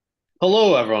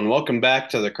Hello, everyone. Welcome back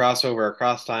to the Crossover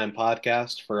Across Time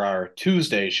podcast for our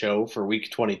Tuesday show for week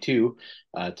 22.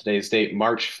 Today's date,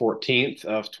 March 14th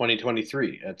of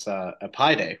 2023. It's a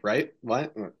Pi Day, right?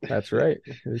 What? That's right.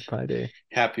 It is Pi Day.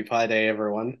 Happy Pi Day,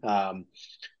 everyone. I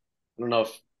don't know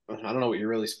if I don't know what you're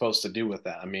really supposed to do with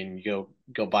that. I mean, you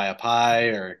go buy a pie,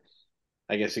 or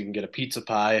I guess you can get a pizza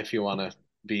pie if you want to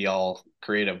be all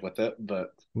creative with it,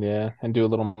 but Yeah, and do a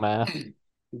little math.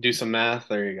 do some math.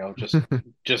 There you go.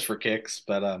 Just for kicks.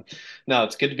 But no,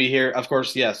 it's good to be here. Of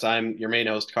course, yes, I'm your main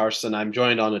host, Karston. I'm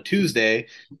joined on a Tuesday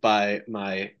by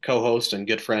my co-host and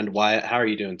good friend Wyatt. How are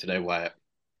you doing today, Wyatt?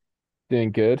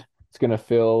 Doing good. It's gonna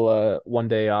fill one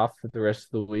day off for the rest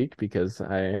of the week because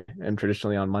I am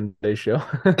traditionally on Monday's show.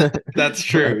 That's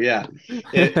true. But Yeah.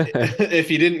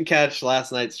 If you didn't catch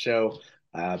last night's show,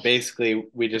 basically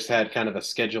we just had kind of a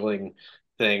scheduling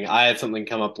thing. I had something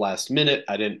come up last minute.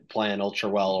 I didn't plan ultra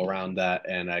well around that,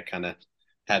 and I kind of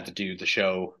had to do the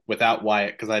show without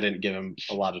Wyatt because I didn't give him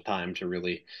a lot of time to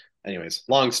really. Anyways,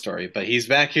 long story, but he's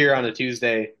back here on a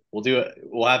Tuesday. We'll do it.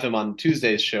 We'll have him on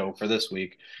Tuesday's show for this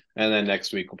week, and then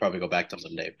next week we'll probably go back to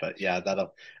Monday. But yeah,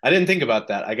 that'll I didn't think about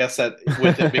that. I guess that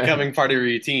with it becoming part of your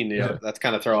routine, that's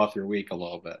kind of throw off your week a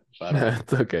little bit. But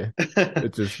it's okay.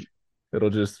 It just it'll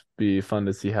just be fun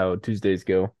to see how Tuesdays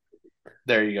go.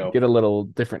 there you go. Get a little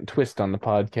different twist on the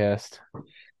podcast.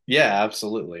 Yeah,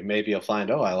 absolutely. Maybe you'll find,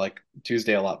 oh, I like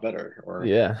Tuesday a lot better, or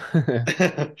Yeah.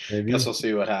 guess Maybe. we'll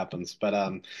see what happens.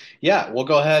 But yeah, we'll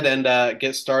go ahead and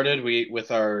get started. We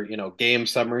with our game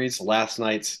summaries, last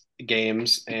night's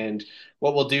games, and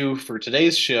what we'll do for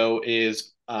today's show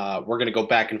is we're going to go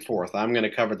back and forth. I'm going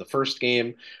to cover the first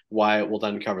game, Wyatt will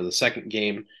then cover the second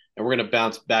game, and we're going to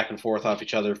bounce back and forth off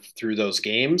each other through those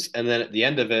games, and then at the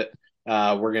end of it.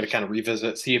 We're going to kind of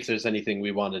revisit, see if there's anything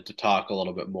we wanted to talk a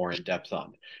little bit more in depth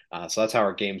on. So that's how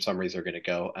our game summaries are going to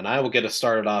go. And I will get us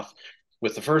started off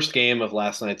with the first game of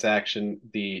last night's action,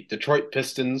 the Detroit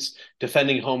Pistons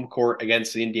defending home court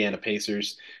against the Indiana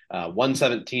Pacers,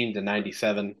 117 to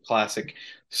 97. Classic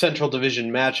Central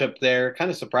Division matchup there. Kind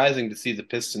of surprising to see the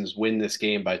Pistons win this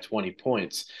game by 20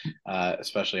 points,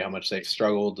 especially how much they've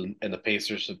struggled. And the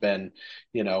Pacers have been,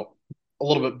 you know, a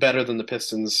little bit better than the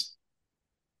Pistons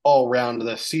all round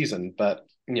this season. But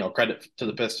credit to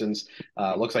the Pistons.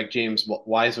 Looks like James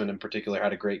Wiseman in particular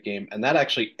had a great game, and that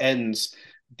actually ends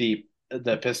the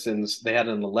Pistons. They had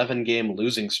an 11 game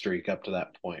losing streak up to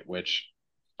that point, which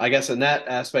I guess in that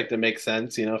aspect it makes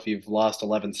sense. If you've lost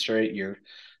 11 straight, you're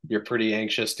pretty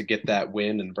anxious to get that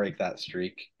win and break that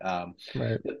streak.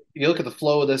 Right. You look at the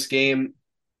flow of this game.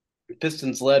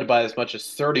 Pistons led by as much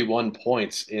as 31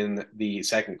 points in the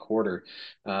second quarter.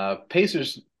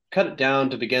 Pacers cut it down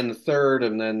to begin the third,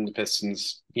 and then the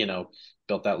Pistons,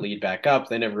 built that lead back up.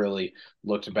 They never really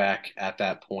looked back at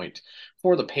that point.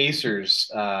 For the Pacers,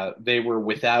 they were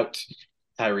without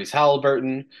Tyrese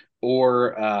Halliburton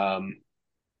or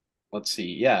let's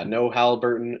see. Yeah, no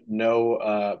Halliburton,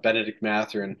 no Benedict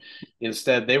Mathurin.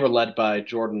 Instead, they were led by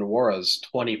Jordan Nwara's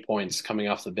 20 points coming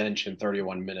off the bench in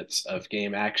 31 minutes of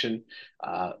game action.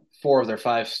 Four of their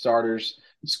five starters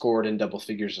scored in double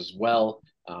figures as well.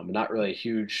 Not really a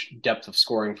huge depth of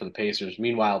scoring for the Pacers.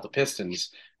 Meanwhile, the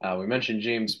Pistons, we mentioned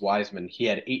James Wiseman. He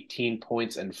had 18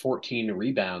 points and 14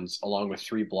 rebounds, along with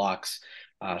three blocks,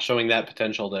 showing that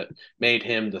potential that made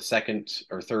him the second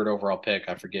or third overall pick.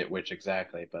 I forget which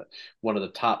exactly, but one of the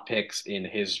top picks in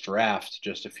his draft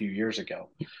just a few years ago.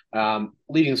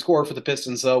 Leading scorer for the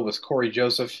Pistons, though, was Corey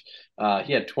Joseph.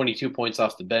 He had 22 points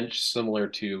off the bench, similar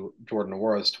to Jordan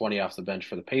Nwara's 20 off the bench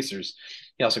for the Pacers.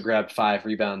 He also grabbed five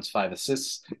rebounds, five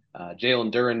assists.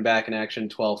 Jalen Duren back in action,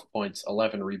 12 points,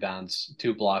 11 rebounds,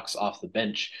 two blocks off the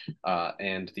bench.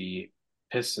 And the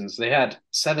Pistons, they had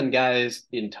seven guys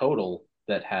in total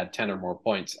that had 10 or more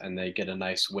points, and they get a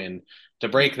nice win to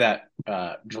break that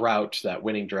drought, that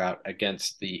winning drought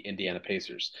against the Indiana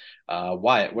Pacers.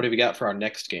 Wyatt, what have we got for our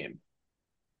next game?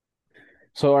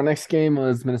 So our next game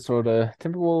was Minnesota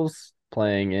Timberwolves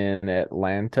playing in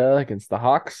Atlanta against the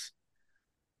Hawks.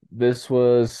 This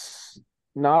was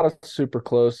not a super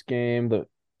close game. The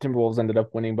Timberwolves ended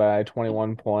up winning by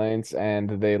 21 points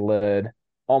and they led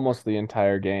almost the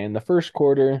entire game. The first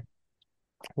quarter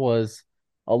was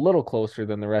a little closer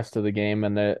than the rest of the game,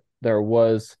 and there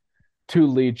was two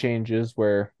lead changes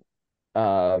where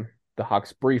uh, the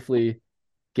Hawks briefly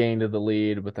gained the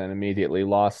lead, but then immediately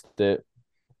lost it.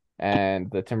 And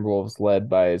the Timberwolves led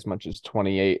by as much as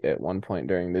 28 at one point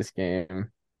during this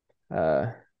game. Uh,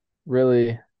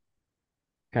 Really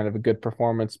kind of a good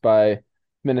performance by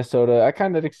Minnesota. I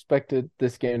kind of expected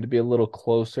this game to be a little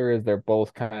closer as they're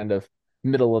both kind of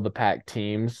middle of the pack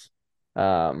teams.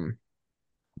 Um,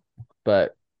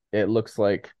 but it looks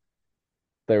like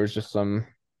there was just some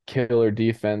killer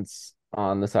defense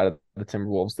on the side of the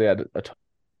Timberwolves. They had a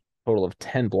total of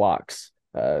 10 blocks.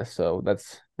 So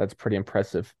that's pretty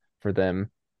impressive for them.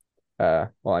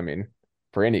 Well, I mean,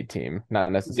 for any team,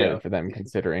 not necessarily Yeah. for them,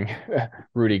 considering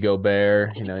Rudy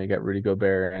Gobert. You got Rudy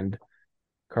Gobert and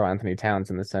Karl Anthony Towns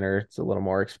in the center. It's a little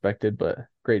more expected, but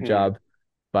great Mhm. job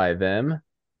by them.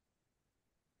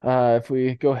 If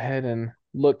we go ahead and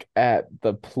look at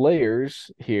the players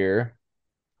here,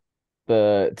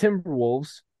 the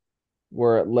Timberwolves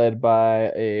were led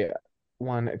by a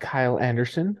one Kyle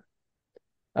Anderson.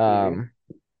 Mhm. Um,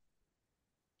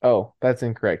 oh, that's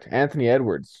incorrect. Anthony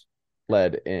Edwards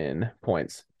led in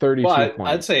points, Well, 32 I'd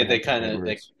points say for they Anthony kind of they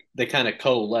Edwards. they kind of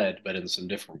co-led, but in some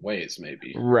different ways,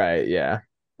 maybe. Right, yeah.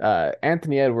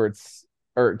 Anthony Edwards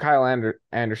or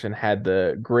Anderson had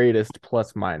the greatest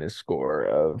plus minus score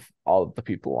of all of the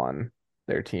people on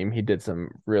their team. He did some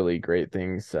really great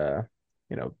things,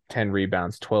 10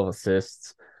 rebounds, 12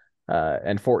 assists,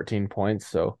 and 14 points.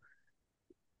 So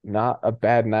not a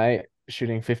bad night,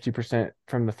 shooting 50%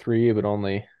 from the three, but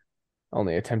only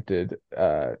attempted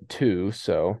two.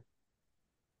 So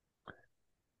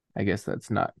I guess that's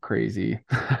not crazy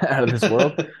out of this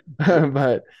world.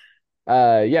 But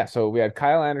yeah, so we had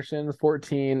Kyle Anderson with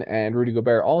 14 and Rudy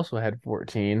Gobert also had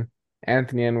 14.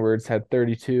 Anthony Edwards had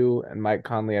 32 and Mike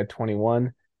Conley had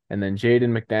 21. And then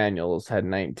Jaden McDaniels had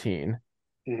 19.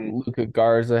 Mhm. Luca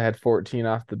Garza had 14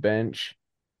 off the bench.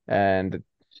 And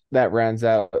that rounds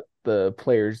out the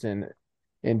players in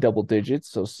double digits,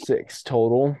 so six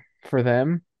total for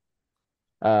them.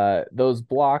 Those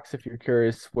blocks, if you're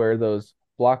curious where those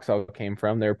blocks all came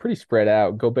from, they're pretty spread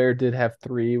out. Gobert did have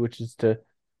three, which is to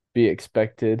be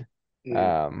expected. Mhm.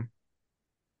 Um,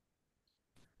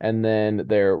 and then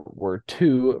there were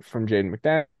two from Jaden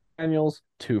McDaniels,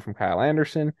 two from Kyle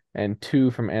Anderson, and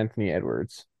two from Anthony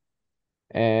Edwards.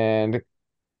 And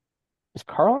is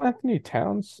Karl Anthony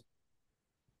Towns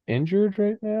injured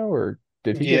right now, or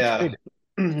did he get Yeah. traded?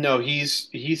 No, he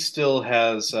still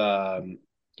has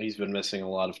he's been missing a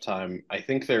lot of time. I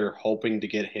think they're hoping to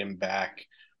get him back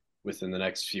within the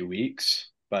next few weeks,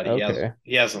 but Okay,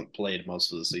 he hasn't played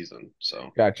most of the season.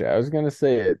 So, gotcha. I was gonna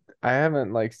say it. I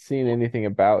haven't like seen anything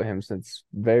about him since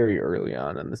very early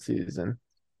on in the season.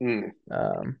 mm,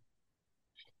 Um,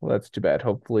 well, that's too bad.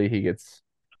 Hopefully he gets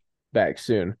back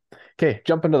soon. Okay,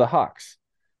 jump into the Hawks.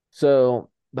 So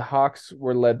the Hawks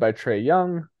were led by Trae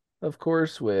Young, of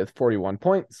course, with 41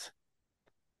 points.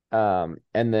 And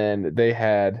then they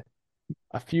had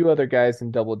a few other guys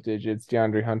in double digits.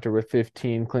 DeAndre Hunter with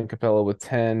 15, Clint Capella with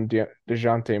 10,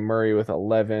 DeJounte Murray with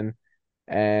 11.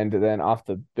 And then off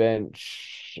the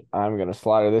bench, I'm going to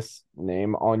slaughter this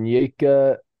name,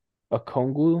 Onyeka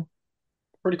Okongwu,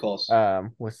 pretty close.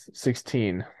 with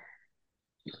 16.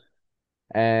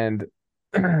 And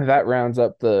that rounds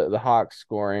up the Hawks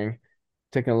scoring.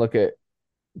 Taking a look at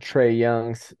Trae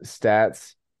Young's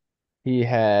stats, he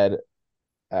had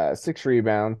 6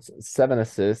 rebounds, 7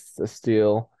 assists, a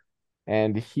steal,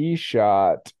 and he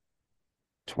shot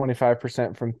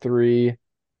 25% from three,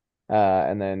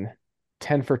 and then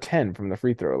 10 for 10 from the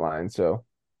free throw line. So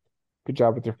good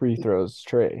job with your free throws,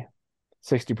 Trae.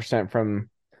 60% from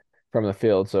the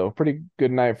field. So pretty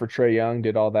good night for Trae Young.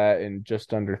 Did all that in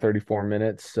just under 34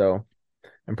 minutes. So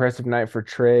impressive night for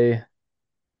Trae.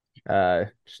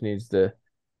 Just needs to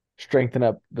strengthen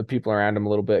up the people around him a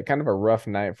little bit. Kind of a rough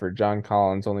night for John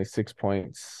Collins, only 6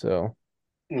 points. So,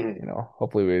 Mm,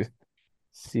 hopefully we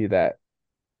see that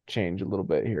change a little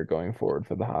bit here going forward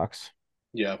for the Hawks.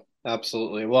 yeah,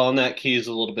 absolutely. Well, and that keys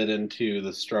a little bit into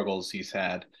the struggles he's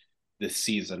had this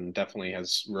season. Definitely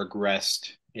has regressed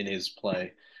in his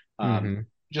play. Um, Mm-hmm.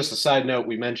 just a side note,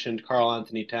 we mentioned Karl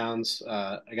Anthony Towns.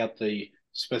 I got the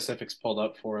specifics pulled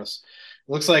up for us.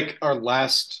 It looks like our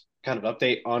last kind of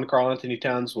update on Karl Anthony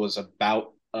Towns was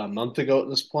about a month ago at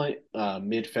this point,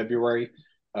 mid-February.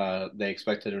 They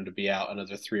expected him to be out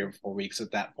another 3 or 4 weeks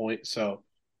at that point. So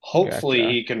hopefully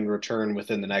Gotcha. he can return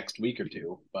within the next week or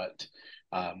two, but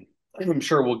um, I'm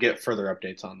sure we'll get further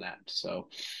updates on that. So,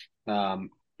 um,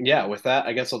 yeah, with that,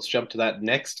 I guess let's jump to that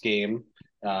next game.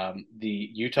 The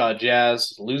Utah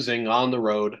Jazz losing on the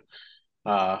road.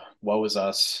 Woe is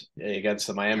us against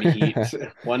the Miami Heat, Yeah,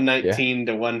 119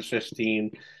 to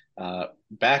 115.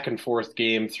 Back and forth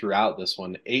game throughout this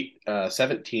one.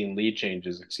 17 lead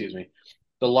changes, excuse me.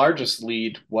 The largest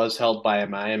lead was held by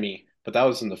Miami, but that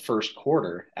was in the first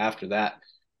quarter. After that,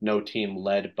 no team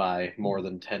led by more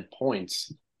than 10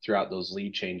 points throughout those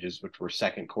lead changes, which were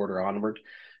second quarter onward.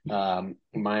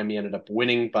 Miami ended up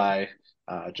winning by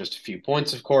Just a few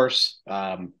points, of course.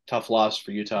 Tough loss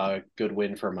for Utah, good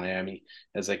win for Miami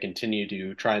as they continue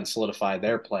to try and solidify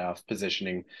their playoff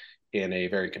positioning in a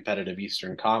very competitive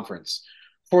Eastern Conference.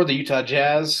 For the Utah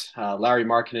Jazz, Larry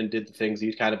Markkinen did the things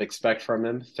you'd kind of expect from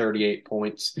him: 38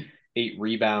 points, 8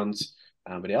 rebounds,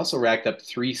 but he also racked up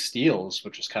 3 steals,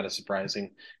 which was kind of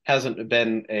surprising. Hasn't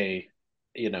been a,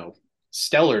 you know,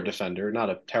 stellar defender, not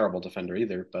a terrible defender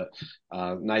either, but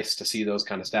nice to see those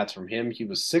kind of stats from him. He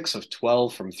was 6 of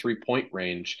 12 from 3 point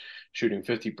range, shooting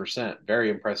 50%. Very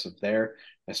impressive there,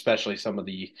 especially some of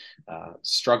the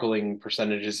struggling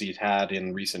percentages he's had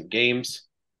in recent games.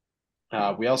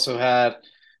 We also had,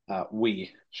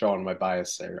 showing my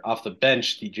bias there, off the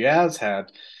bench, the Jazz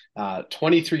had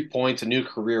 23 points, a new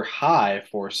career high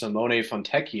for Simone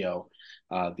Fontecchio,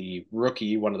 the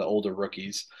rookie, one of the older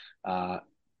rookies.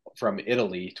 From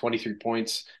Italy, 23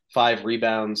 points, 5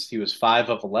 rebounds. He was 5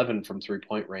 of 11 from 3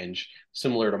 point range,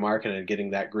 similar to Markin and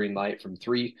getting that green light from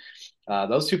three.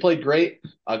 Those two played great.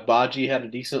 Agbaji had a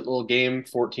decent little game,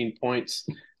 14 points.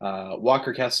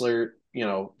 Walker Kessler,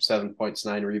 7 points,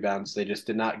 9 rebounds. They just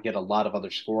did not get a lot of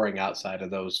other scoring outside of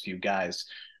those few guys.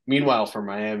 Meanwhile, for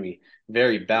Miami,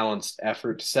 very balanced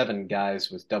effort, 7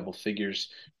 guys with double figures,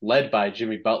 led by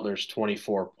Jimmy Butler's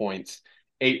 24 points,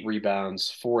 8 rebounds,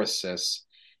 4 assists,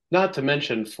 not to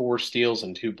mention 4 steals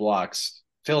and 2 blocks,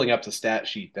 filling up the stat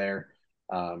sheet there.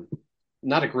 Um,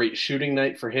 Not a great shooting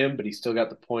night for him, but he still got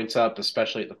the points up,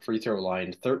 especially at the free throw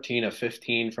line. 13 of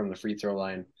 15 from the free throw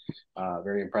line.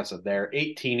 Very impressive there.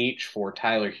 18 each for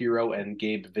Tyler Hero and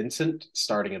Gabe Vincent,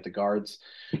 starting at the guards.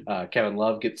 Kevin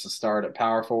Love gets the start at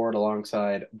power forward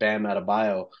alongside Bam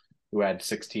Adebayo, who had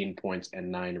 16 points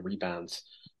and 9 rebounds.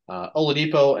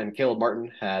 Oladipo and Caleb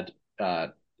Martin had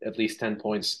at least 10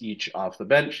 points each off the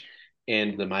bench,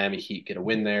 and the Miami Heat get a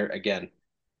win there. Again,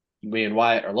 me and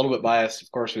Wyatt are a little bit biased.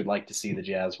 Of course, we'd like to see the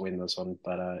Jazz win this one,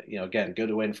 but again,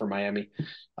 good win for Miami.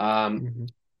 Um, Mm-hmm.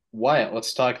 Wyatt,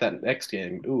 let's talk that next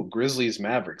game. Ooh, Grizzlies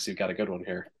Mavericks. You've got a good one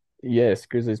here. Yes,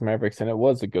 Grizzlies Mavericks, and it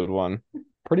was a good one.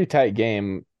 Pretty tight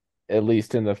game, at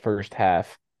least in the first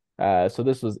half. So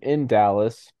this was in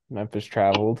Dallas. Memphis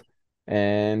traveled,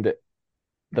 and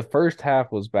the first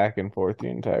half was back and forth the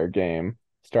entire game.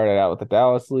 Started out with the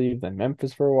Dallas lead, then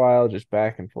Memphis for a while, just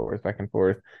back and forth, back and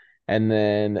forth. And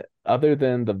then, other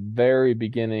than the very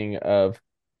beginning of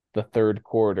the third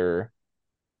quarter,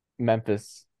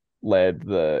 Memphis led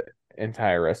the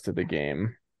entire rest of the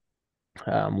game,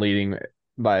 leading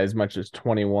by as much as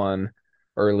 21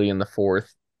 early in the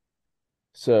fourth.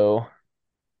 So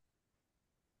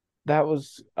that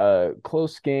was a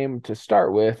close game to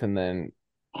start with, and then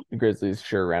the Grizzlies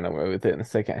sure ran away with it in the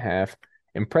second half.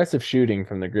 Impressive shooting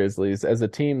from the Grizzlies. As a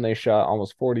team, they shot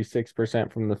almost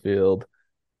 46% from the field,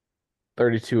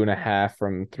 32.5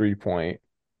 from 3 point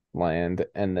land,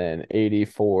 and then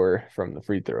 84 from the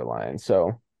free throw line.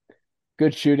 So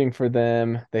good shooting for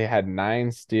them. They had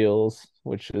 9 steals,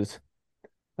 which is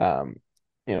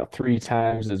 3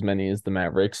 times as many as the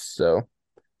Mavericks. So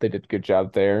they did a good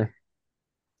job there.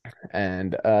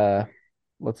 And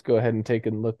let's go ahead and take a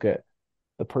look at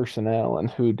the personnel and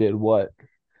who did what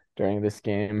during this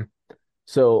game.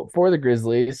 So for the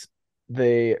Grizzlies,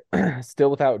 they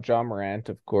still without John Morant,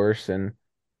 of course, and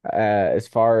as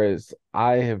far as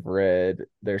I have read,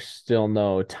 there's still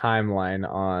no timeline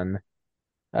on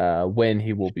when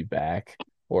he will be back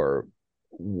or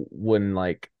when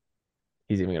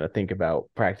he's even going to think about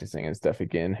practicing and stuff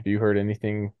again. Have you heard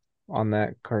anything on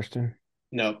that, Karston?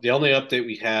 No, the only update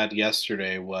we had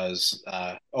yesterday was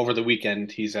over the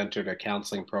weekend he's entered a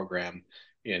counseling program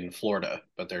in Florida,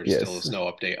 but there still Yes. is no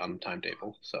update on the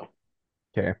timetable. So,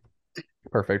 Okay.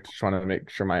 Perfect. Just wanted to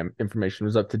make sure my information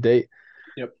was up to date.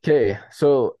 yep. Okay,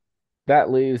 so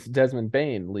that leaves Desmond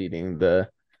Bane leading the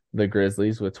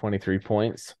Grizzlies with 23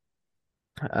 points,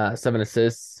 7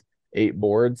 assists, 8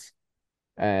 boards,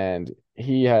 and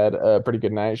he had a pretty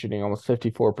good night, shooting almost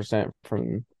 54%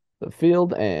 from the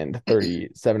field and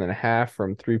 37.5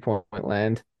 from 3 point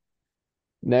land.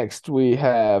 Next, we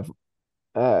have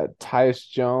Tyus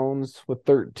Jones with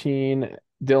 13.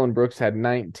 Dylan Brooks had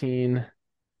 19.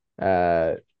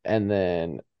 And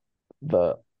then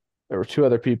there were 2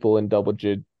 other people in double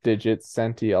digits,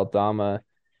 Santi Aldama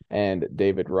and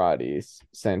David Roddy.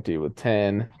 Santi with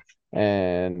 10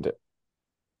 and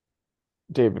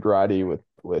David Roddy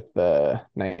with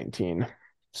 19.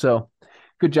 So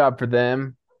good job for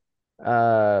them.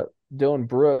 Dylan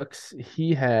Brooks,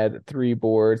 he had 3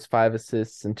 boards, 5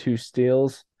 assists, and 2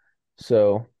 steals.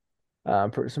 So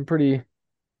some pretty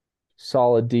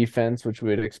solid defense, which we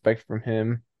would expect from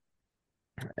him.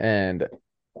 And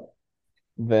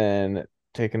then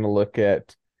taking a look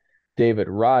at David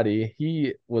Roddy,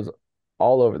 he was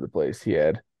all over the place. He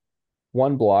had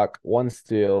one block, one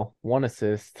steal, one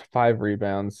assist, 5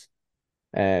 rebounds,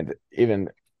 and even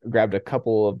grabbed a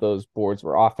couple of those boards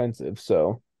were offensive.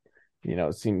 So,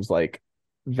 it seems like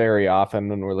very often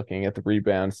when we're looking at the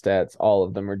rebound stats, all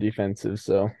of them are defensive.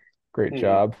 So, great Mhm.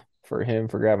 job for him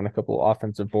for grabbing a couple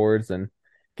offensive boards and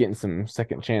getting some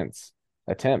second chance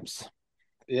attempts.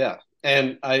 Yeah.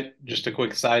 And I just a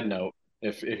quick side note,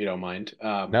 if you don't mind.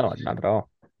 No, not at all.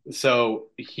 So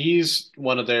he's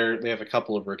one of they have a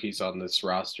couple of rookies on this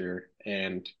roster,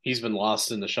 and he's been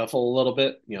lost in the shuffle a little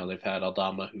bit. They've had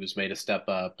Aldama, who's made a step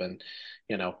up, and,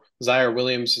 Zaire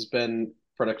Williams has been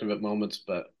productive at moments,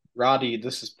 but Roddy,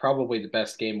 this is probably the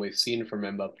best game we've seen from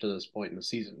him up to this point in the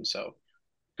season. So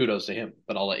kudos to him,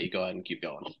 but I'll let you go ahead and keep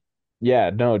going.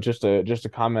 Yeah, no, just a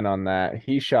comment on that.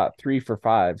 He shot 3 for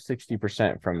 5,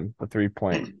 60% from the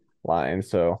 3-point line.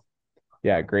 So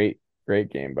yeah, great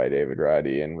game by David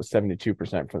Roddy and was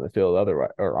 72% from the field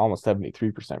otherwise, or almost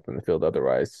 73% from the field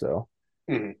otherwise. So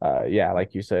Mhm. yeah,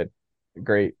 like you said,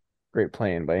 great, great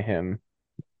playing by him.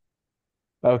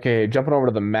 Okay, jumping over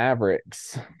to the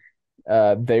Mavericks.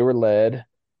 They were led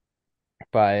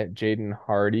by Jaden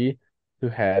Hardy, who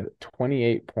had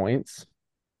 28 points,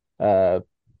 uh,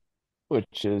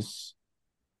 which is,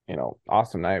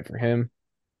 awesome night for him.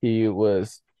 He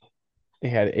was he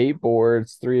had 8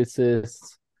 boards, 3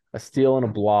 assists, a steal and a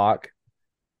block,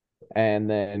 and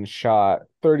then shot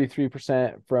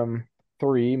 33% from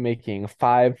three, making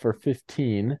 5 for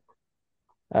 15.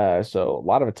 So a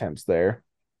lot of attempts there.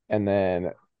 And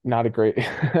then not a great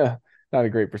not a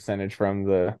great percentage from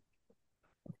the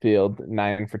field,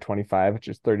 9 for 25, which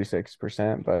is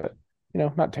 36%, but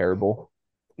not terrible.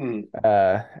 Mhm.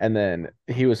 And then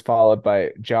he was followed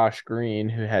by Josh Green,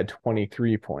 who had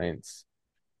 23 points.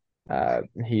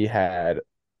 He had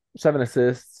 7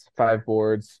 assists, 5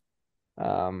 boards,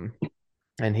 um,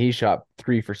 and he shot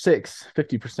 3 for 6,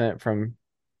 50% from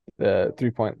the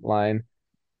 3-point line,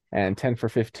 and 10 for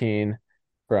 15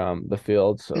 from the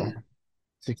field. So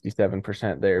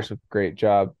 67% there. So great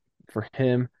job for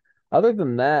him. Other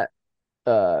than that,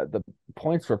 the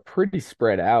points were pretty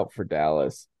spread out for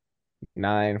Dallas.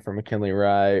 9 for McKinley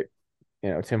Wright,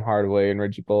 Tim Hardaway and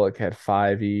Reggie Bullock had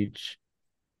 5 each,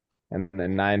 and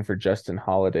then 9 for Justin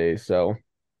Holiday. So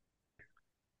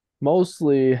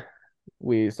mostly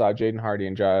we saw Jaden Hardy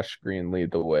and Josh Green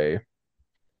lead the way.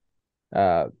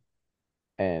 Uh,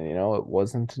 and it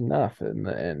wasn't enough in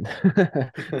the end.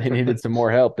 They needed some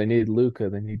more help. They need Luca.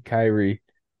 They need Kyrie.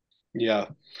 Yeah.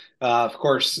 Of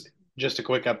course, just a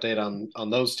quick update on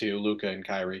those two, Luca and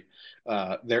Kyrie.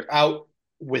 They're out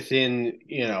within,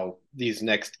 these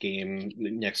next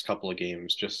couple of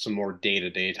games, just some more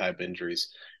day-to-day type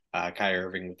injuries. Kyrie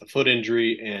Irving with the foot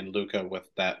injury and Luca with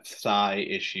that thigh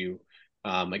issue.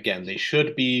 Again, they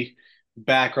should be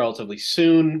back relatively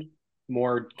soon,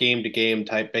 more game-to-game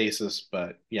type basis,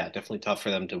 but yeah, definitely tough for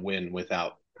them to win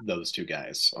without those two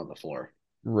guys on the floor.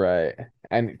 Right.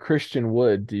 And Christian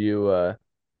Wood, do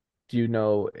you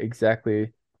know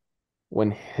exactly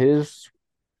when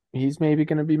he's maybe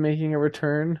going to be making a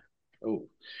return? Oh,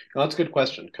 well, that's a good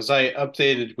question because I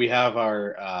updated. We have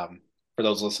our for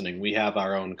those listening, we have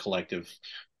our own collective,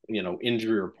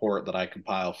 injury report that I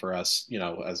compile for us,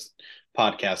 as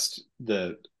podcast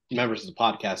the members of the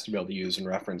podcast to be able to use and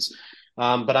reference.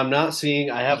 But I'm not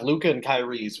seeing. I have Luca and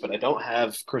Kyrie's, but I don't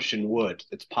have Christian Wood.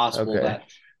 It's possible Okay. that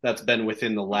that's been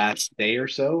within the last day or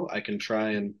so. I can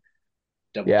try and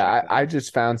double Yeah, check I that.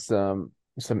 just found some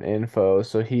info.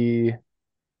 So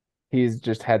he's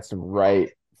just had some right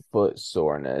foot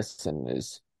soreness and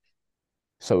is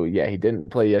so yeah, he didn't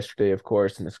play yesterday, of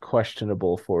course, and is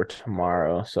questionable for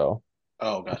tomorrow. So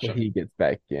Oh, hopefully gotcha. he gets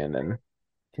back in and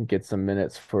can get some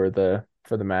minutes for the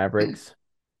Mavericks.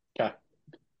 Okay,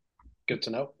 good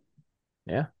to know.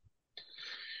 Yeah.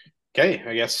 Okay,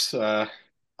 I guess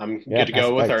I'm Yeah, good to pass go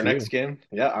it with back our to next you. game.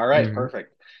 Yeah, all right, Hmm.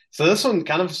 perfect. So this one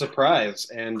kind of a surprise,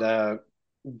 and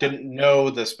didn't know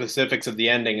the specifics of the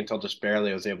ending until just barely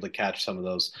I was able to catch some of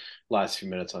those last few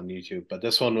minutes on YouTube. But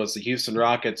this one was the Houston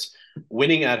Rockets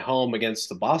winning at home against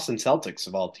the Boston Celtics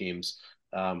of all teams.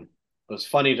 It was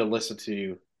funny to listen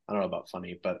to. I don't know about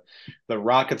funny, but the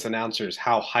Rockets announcers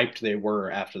how hyped they were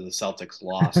after the Celtics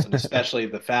lost, and especially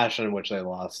the fashion in which they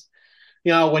lost.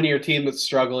 When you're a team that's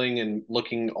struggling and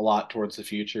looking a lot towards the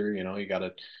future, you got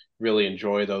to really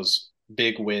enjoy those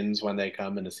big wins when they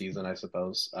come in a season, I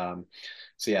suppose.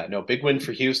 So yeah, no, big win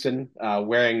for Houston,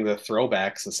 wearing the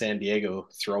throwbacks, the San Diego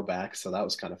throwbacks. So that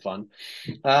was kind of fun.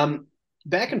 Um,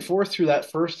 Back and forth through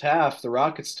that first half, the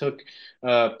Rockets took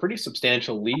a pretty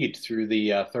substantial lead through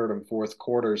the third and fourth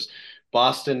quarters.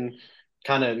 Boston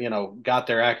kind of, got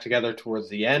their act together towards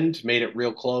the end, made it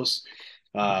real close.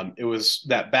 It was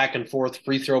that back and forth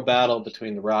free throw battle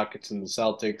between the Rockets and the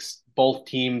Celtics. Both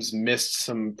teams missed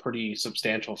some pretty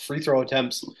substantial free throw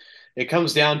attempts. It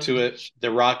comes down to it.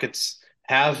 The Rockets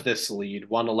have this lead,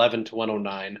 111 to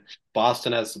 109.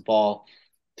 Boston has the ball.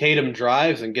 Tatum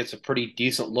drives and gets a pretty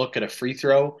decent look at a free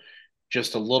throw,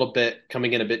 just a little bit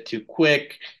coming in a bit too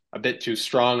quick, a bit too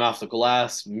strong off the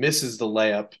glass, misses the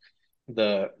layup.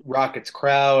 The Rockets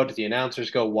crowd, the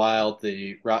announcers go wild.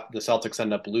 The Celtics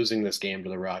end up losing this game to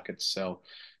the Rockets. So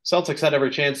Celtics had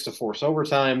every chance to force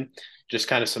overtime, just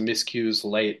kind of some miscues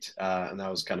late, and that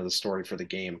was kind of the story for the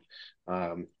game.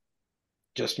 Um,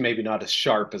 just maybe not as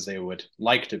sharp as they would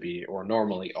like to be or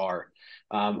normally are.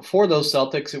 For those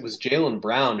Celtics, it was Jaylen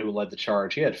Brown who led the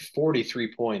charge. He had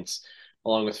 43 points,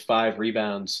 along with 5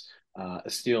 rebounds, a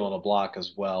steal, and a block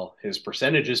as well. His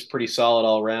percentage is pretty solid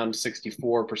all around,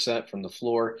 64% from the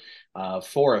floor,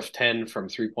 4 of 10 from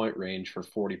 3 point range for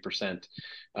 40%.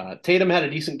 Tatum had a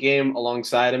decent game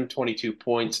alongside him, 22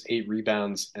 points, 8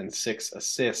 rebounds, and 6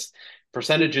 assists.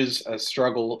 Percentages a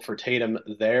struggle for Tatum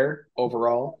there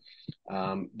overall.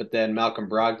 But then Malcolm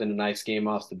Brogdon, a nice game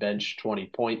off the bench, 20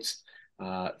 points,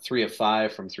 3 of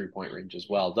 5 from 3 point range as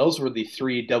well. Those were the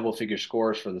three double figure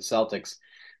scores for the Celtics.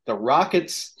 The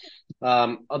Rockets,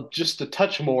 just a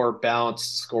touch more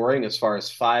balanced scoring as far as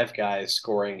 5 guys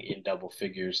scoring in double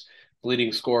figures.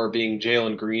 Leading scorer being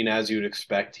Jalen Green, as you'd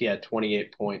expect. He had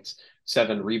 28 points,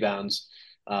 7 rebounds.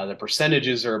 The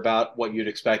percentages are about what you'd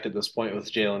expect at this point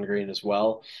with Jalen Green as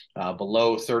well,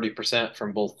 below 30%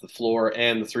 from both the floor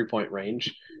and the 3 point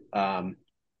range.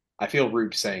 I feel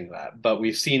rude saying that, but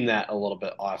we've seen that a little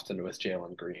bit often with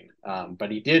Jalen Green.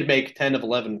 But he did make 10 of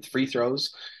 11 free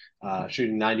throws,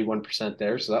 shooting 91%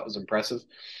 there, so that was impressive.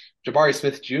 Jabari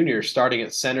Smith Jr. starting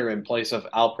at center in place of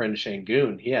Alperen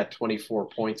Şengün. He had 24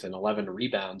 points and 11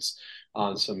 rebounds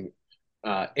on some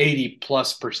 80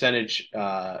 plus percentage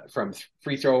from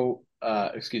free throw,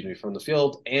 from the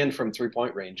field and from 3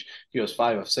 point range. He was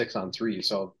 5 of 6 on three,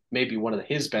 so maybe one of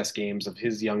his best games of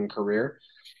his young career.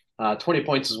 20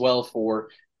 points as well for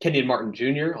Kenyon Martin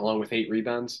Jr., along with 8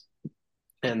 rebounds.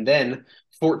 And then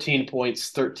 14 points,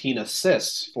 13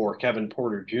 assists for Kevin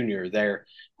Porter Jr., their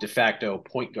de facto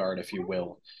point guard, if you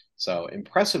will. So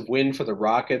impressive win for the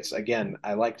Rockets. Again,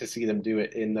 I like to see them do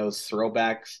it in those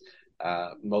throwbacks.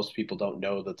 Most people don't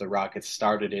know that the Rockets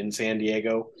started in San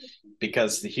Diego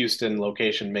because the Houston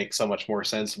location makes so much more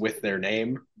sense with their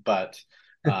name. But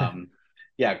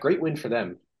yeah, great win for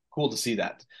them. Cool to see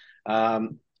that.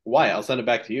 Wyatt, I'll send it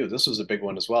back to you. This was a big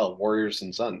one as well. Warriors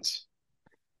and Suns.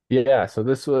 Yeah, so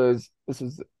this was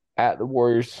at the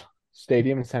Warriors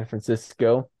Stadium in San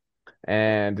Francisco,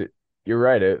 and you're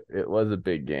right, it was a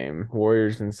big game.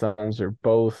 Warriors and Suns are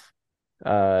both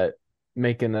uh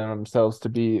making themselves to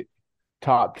be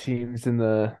top teams in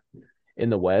the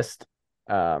West.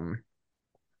 Um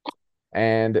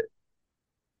and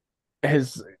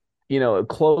as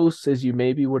close as you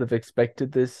maybe would have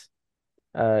expected this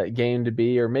game to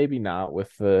be, or maybe not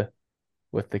with the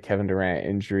Kevin Durant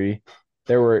injury.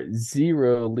 There were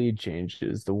zero lead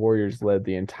changes. The Warriors led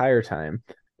the entire time.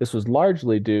 This was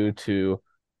largely due to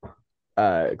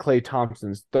Klay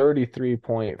Thompson's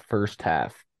 33-point first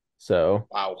half. So,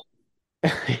 Wow.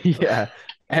 yeah.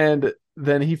 And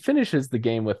then he finishes the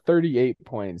game with 38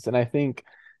 points. And I think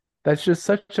that's just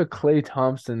such a Klay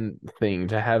Thompson thing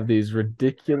to have these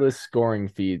ridiculous scoring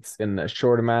feats in a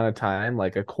short amount of time,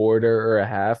 like a quarter or a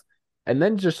half, and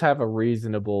then just have a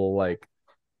reasonable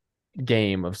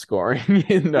game of scoring,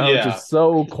 Yeah. just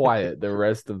so quiet the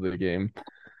rest of the game.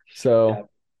 So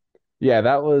Yeah. yeah,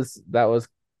 that was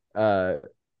uh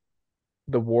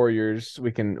the Warriors.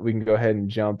 We can go ahead and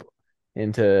jump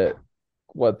into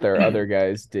what their other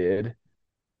guys did.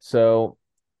 So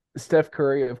Steph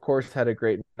Curry, of course, had a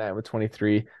great night with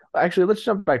 23. Actually, let's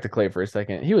jump back to Klay for a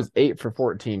second. He was 8 for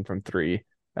 14 from three,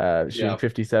 shooting Yeah.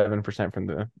 57% from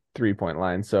the 3 point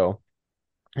line. So,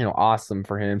 awesome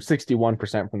for him.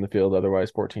 61% from the field,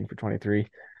 otherwise 14 for 23.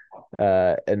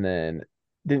 And then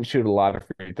didn't shoot a lot of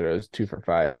free throws, 2 for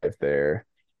 5 there.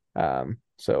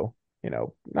 So,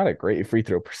 not a great free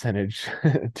throw percentage,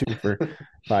 2 for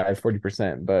 5,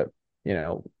 40%. But,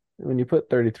 when you put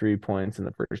 33 points in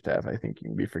the first half, I think you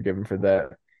can be forgiven for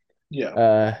that.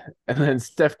 Yeah. And then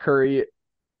Steph Curry,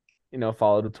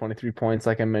 followed with 23 points,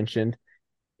 like I mentioned.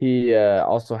 He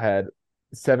also had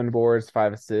 7 boards,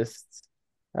 5 assists.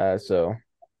 So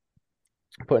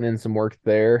putting in some work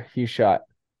there. He shot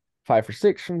 5 for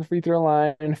 6 from the free throw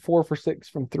line, 4 for 6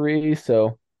 from three.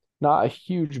 So not a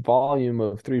huge volume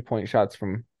of 3 point shots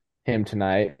from him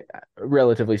tonight.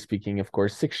 Relatively speaking, of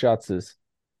course, 6 shots is,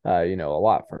 a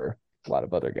lot for a lot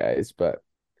of other guys, but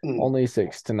Mm. only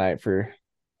 6 tonight for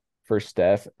for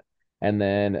Steph, and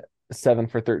then 7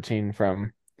 for 13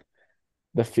 from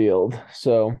the field.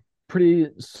 So pretty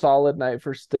solid night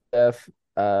for Steph,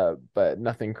 but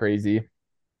nothing crazy.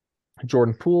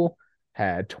 Jordan Poole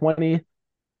had 20.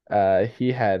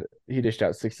 He dished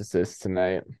out 6 assists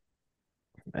tonight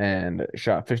and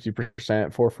shot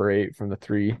 50%, 4 for 8 from the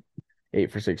three, 8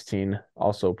 for 16.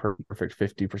 Also perfect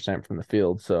 50% from the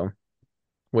field. So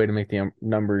way to make the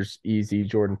numbers easy,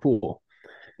 Jordan Poole.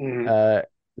 Mhm. Uh,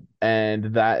 and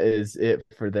that is it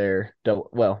for their double.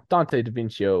 Well, Dante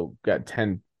DaVincio got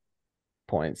 10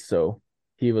 points, so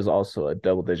he was also a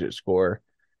double-digit scorer.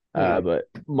 Mhm. But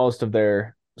most of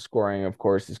their scoring, of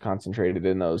course, is concentrated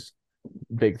in those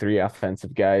big three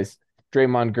offensive guys.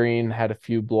 Draymond Green had a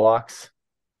few blocks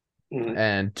Mhm.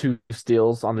 and 2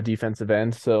 steals on the defensive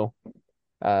end. So,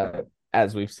 uh,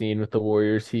 as we've seen with the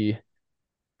Warriors, he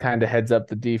kind of heads up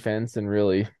the defense and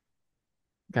really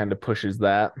kind of pushes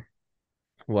that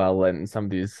while letting some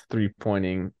of these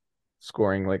three-pointing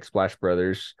scoring like Splash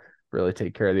Brothers really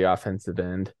take care of the offensive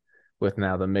end with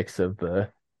now the mix of the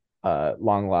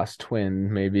long lost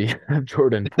twin, maybe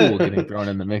Jordan Poole getting thrown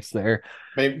in the mix there.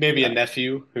 Maybe a Uh,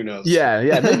 nephew. Who knows?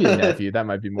 yeah, maybe a nephew. That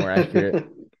might be more accurate.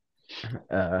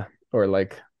 Uh, or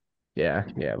like, yeah,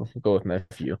 we'll go with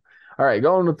nephew. All right,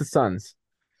 going with the Suns.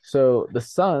 So the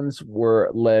Suns were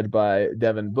led by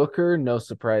Devin Booker. No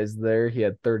surprise there. He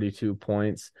had 32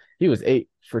 points. He was 8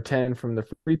 for 10 from the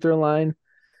free throw line.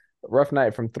 Rough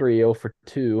night from three, 0 for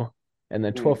 2, and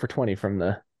then 12 Mhm. for 20 from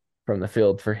the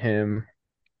field for him.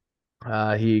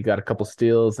 He got a couple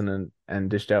steals and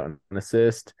dished out an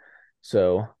assist.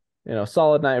 So,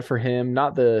 solid night for him.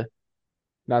 Not the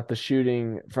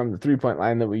shooting from the 3-point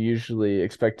line that we usually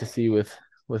expect to see with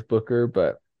Booker,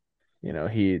 but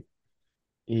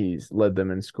he's led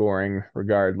them in scoring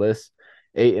regardless.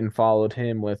 Ayton followed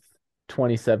him with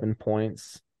 27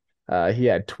 points. He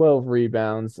had 12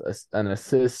 rebounds, an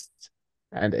assist,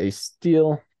 and a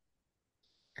steal.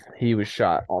 He was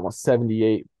shot almost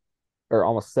 78 or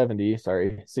almost 70,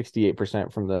 sorry,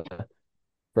 68% from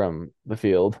the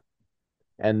field.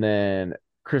 And then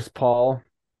Chris Paul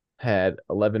had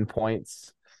 11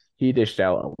 points. He dished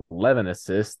out 11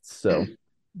 assists, so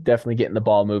definitely getting the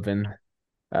ball moving,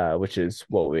 which is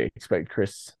what we expect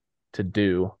Chris to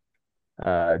do.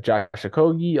 Josh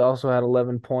Okogie also had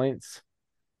 11 points.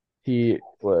 He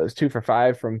was 2 for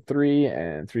 5 from three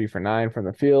and 3 for 9 from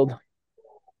the field.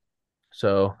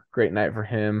 So great night for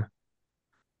him.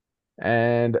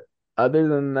 And other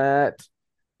than that,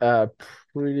 uh,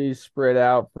 pretty spread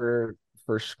out for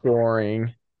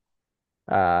scoring.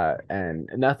 And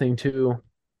nothing too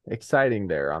exciting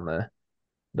there on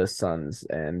the Suns.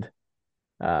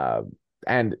 Uh,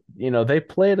 and they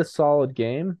played a solid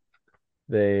game.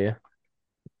 They,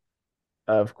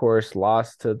 of course,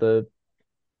 lost to the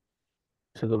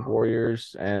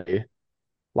Warriors and they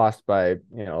lost by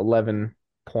 11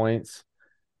 points.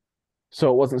 So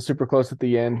it wasn't super close at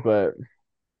the end, but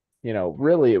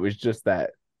really it was just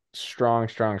that strong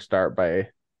start by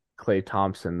Klay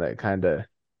Thompson that kind of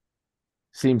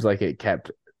seems like it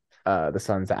kept the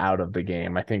Suns out of the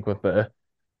game. I think with the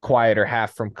quieter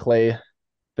half from Klay,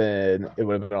 then it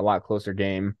would have been a lot closer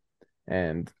game.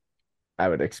 And I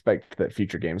would expect that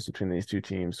future games between these two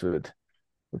teams would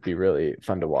be really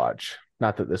fun to watch.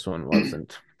 Not that this one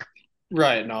wasn't.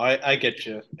 Right. No, I get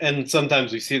you. And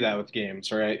sometimes we see that with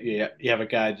games, right? You have a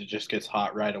guy that just gets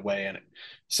hot right away and it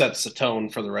sets the tone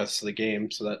for the rest of the game.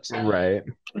 So that's Right.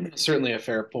 certainly a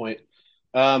fair point.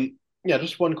 Yeah,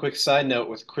 just one quick side note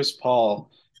with Chris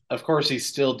Paul. Of course, he's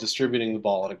still distributing the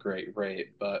ball at a great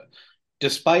rate, but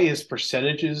despite his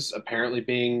percentages apparently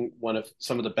being one of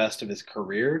some of the best of his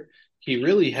career, he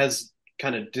really has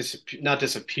kind of not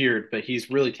disappeared, but he's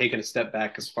really taken a step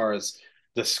back as far as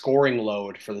the scoring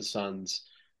load for the Suns.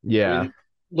 I Yeah, mean,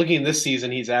 looking this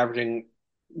season, he's averaging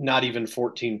not even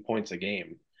 14 points a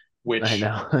game, I which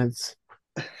know. It's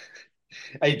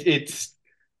it's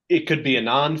it could be a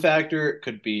non-factor, it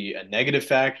could be a negative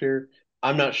factor.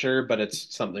 I'm not sure, but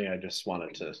it's something I just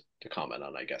wanted to comment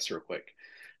on, I guess, real quick.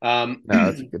 Um, no,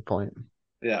 that's a good point.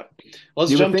 yeah,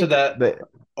 let's You would jump to think that. that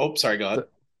Oh, sorry, go ahead.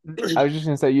 I was just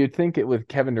gonna say you'd think it with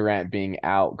Kevin Durant being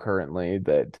out currently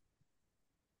that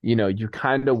you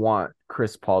kind of want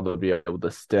Chris Paul to be able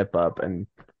to step up and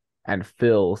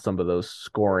fill some of those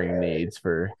scoring needs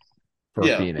for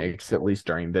Yeah, Phoenix, at least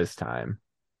during this time.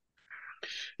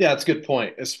 yeah, it's a good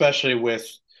point, especially with,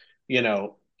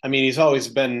 I mean, he's always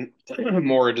been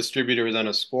more a distributor than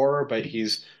a scorer, but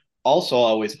he's also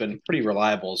always been pretty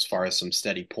reliable as far as some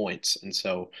steady points. And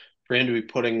so for him to be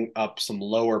putting up some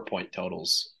lower point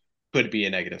totals could be a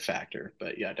negative factor.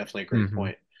 But yeah, definitely a great Hmm.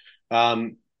 point.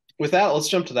 Um, with that, let's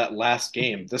jump to that last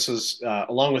game. This was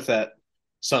along with that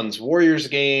Suns Warriors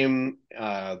game,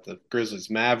 the Grizzlies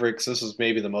Mavericks. This is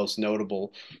maybe the most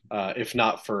notable, if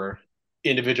not for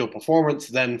individual performance,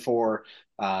 then for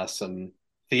some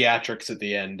theatrics at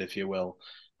the end, if you will.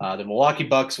 The Milwaukee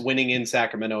Bucks winning in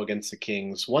Sacramento against the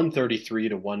Kings, 133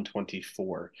 to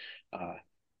 124. Uh,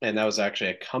 and that was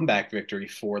actually a comeback victory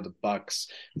for the Bucks.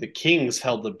 The Kings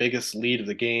held the biggest lead of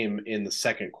the game in the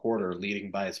second quarter,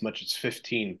 leading by as much as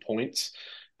 15 points.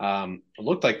 It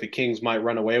looked like the Kings might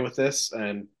run away with this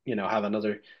and have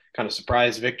another kind of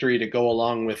surprise victory to go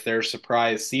along with their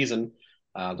surprise season.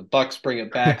 The Bucks bring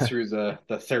it back through the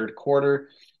third quarter.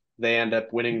 They end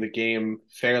up winning the game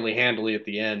fairly handily at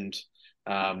the end,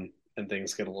 and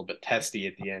things get a little bit testy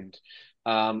at the end.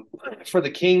 For the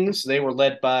Kings, they were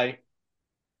led by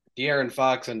De'Aaron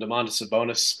Fox and Domantas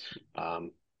Sabonis,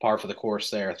 par for the course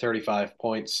there, 35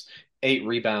 points, 8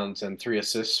 rebounds, and 3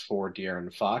 assists for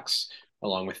De'Aaron Fox,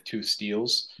 along with 2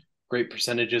 steals. Great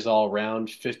percentages all around,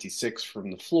 56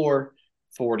 from the floor,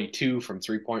 42 from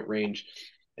 3-point range.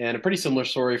 And a pretty similar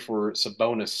story for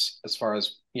Sabonis as far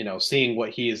as, seeing what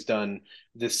he has done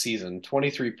this season.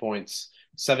 23 points,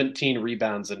 17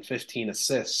 rebounds, and 15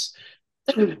 assists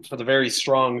for the very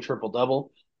strong triple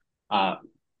double.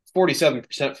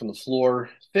 47% from the floor,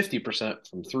 50%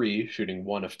 from three, shooting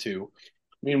 1 of 2.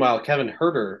 Meanwhile, Kevin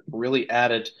Huerter really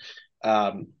added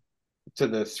to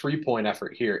the 3-point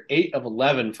effort here. 8 of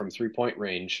 11 from 3-point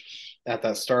range at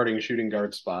that starting shooting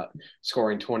guard spot,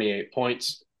 scoring 28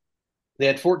 points. They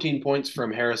had 14 points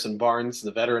from Harrison Barnes,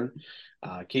 the veteran.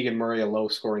 Keegan Murray, a low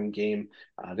scoring game.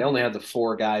 They only had the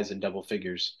 4 guys in double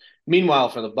figures. Meanwhile,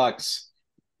 for the Bucks,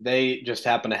 they just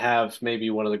happen to have maybe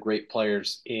one of the great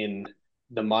players in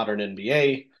the modern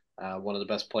NBA, one of the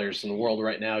best players in the world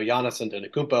right now, Giannis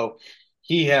Antetokounmpo.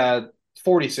 He had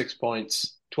 46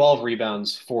 points, 12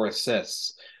 rebounds, 4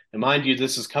 assists. And mind you,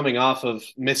 this is coming off of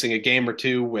missing a game or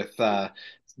two with that,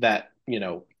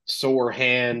 sore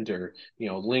hand or,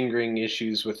 lingering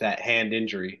issues with that hand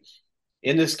injury.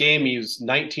 In this game, he was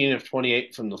 19 of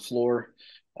 28 from the floor,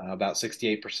 about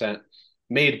 68%.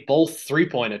 Made both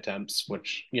 3-point attempts,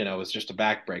 which is just a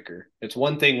backbreaker. It's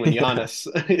one thing when Yeah. Giannis,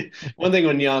 one thing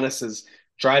when Giannis is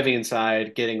driving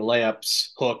inside, getting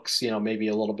layups, hooks, maybe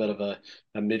a little bit of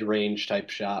a mid-range type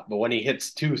shot. But when he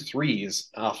hits 2 threes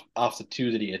off the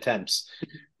 2 that he attempts,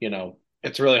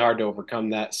 it's really hard to overcome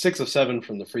that. 6 of 7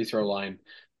 from the free throw line.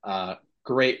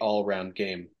 Great all around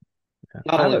game.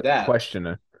 Not I have only a that,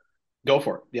 question, go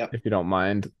for it. Yeah. if you don't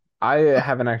mind. I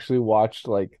haven't actually watched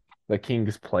like the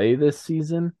Kings play this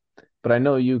season, but I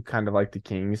know you kind of like the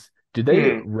Kings. Do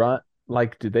they Hmm. run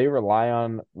do they rely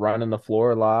on running the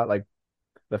floor a lot, like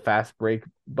the fast break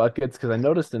buckets? Because I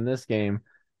noticed in this game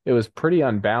it was pretty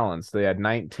unbalanced. They had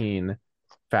 19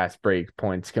 fast break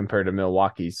points compared to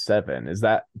Milwaukee's 7. Is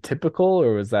that typical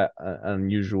or was that an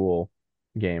unusual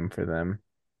game for them?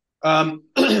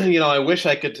 I wish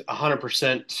I could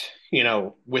 100%,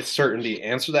 with certainty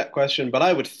answer that question, but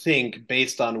I would think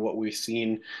based on what we've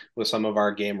seen with some of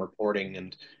our game reporting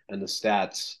and the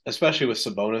stats, especially with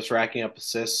Sabonis racking up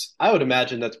assists, I would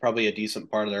imagine that's probably a decent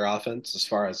part of their offense as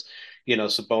far as,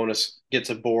 Sabonis gets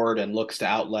a board and looks to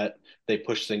outlet, they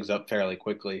push things up fairly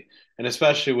quickly. And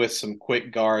especially with some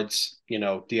quick guards,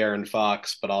 De'Aaron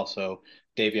Fox, but also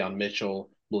Davion Mitchell,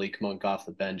 Malik Monk off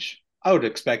the bench. I would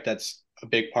expect that's a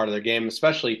big part of their game,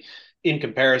 especially in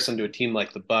comparison to a team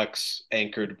like the Bucks,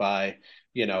 anchored by,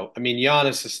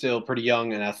 Giannis is still pretty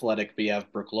young and athletic, but you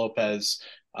have Brook Lopez,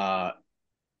 uh,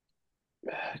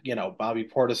 Bobby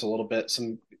Portis a little bit.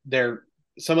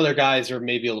 Some of their guys are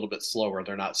maybe a little bit slower.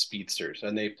 They're not speedsters,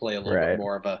 and they play a little bit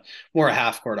Right. more a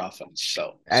half court offense.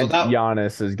 So And that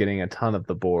Giannis is getting a ton of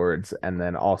the boards and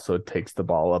then also takes the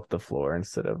ball up the floor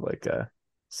instead of like a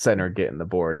center getting the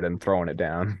board and throwing it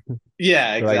down.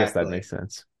 yeah, So I guess that exactly. makes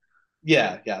sense.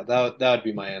 Yeah, that would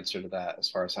be my answer to that as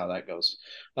far as how that goes.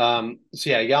 So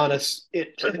yeah, Giannis.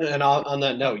 And on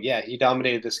that note, yeah, he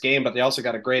dominated this game, but they also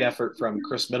got a great effort from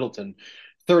Chris Middleton,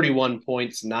 31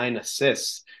 points, 9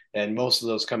 assists, and most of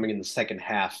those coming in the second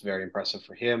half. Very impressive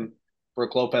for him.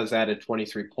 Brook Lopez added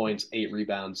 23 points, 8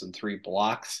 rebounds, and 3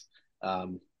 blocks.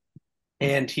 Um,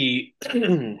 and he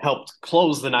helped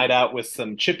close the night out with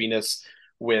some chippiness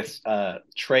with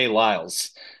Trey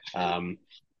Lyles. Um,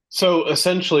 so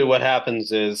essentially, what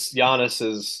happens is Giannis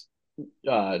is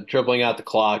dribbling out the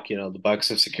clock. The Bucks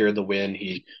have secured the win.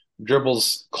 He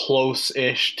dribbles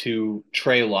close-ish to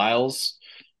Trey Lyles.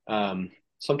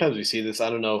 Sometimes we see this. I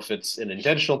don't know if it's an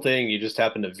intentional thing. You just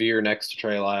happen to veer next to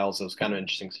Trey Lyles. It was kind of an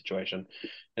interesting situation.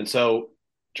 And so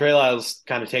Trey Lyles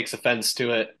kind of takes offense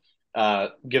to it,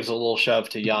 gives a little shove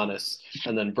to Giannis.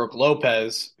 And then Brook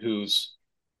Lopez, who's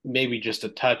maybe just a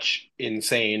touch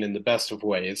insane in the best of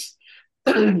ways.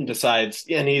 Decides,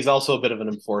 and he's also a bit of an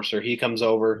enforcer. He comes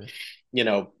over,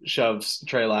 shoves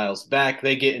Trey Lyles back.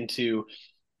 They get into,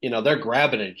 they're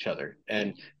grabbing at each other.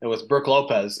 And with Brook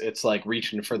Lopez, it's like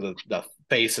reaching for the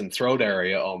face and throat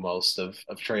area almost of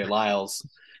Trey Lyles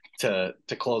to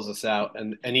close us out.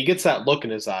 And he gets that look in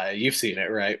his eye. You've seen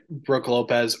it, right? Brook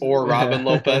Lopez or Robin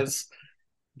Lopez.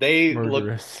 They look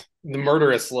Murderous. the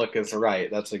murderous look is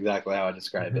right. That's exactly how I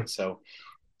describe it. So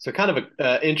kind of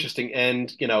a interesting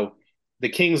end. The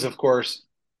Kings, of course,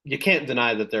 you can't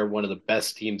deny that they're one of the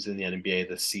best teams in the NBA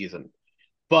this season.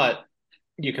 But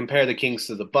you compare the Kings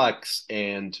to the Bucks,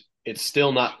 and it's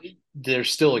still not. There's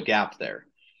still a gap there.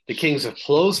 The Kings have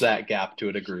closed that gap to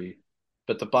a degree,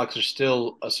 but the Bucks are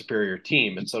still a superior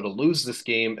team. And so to lose this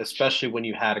game, especially when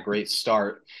you had a great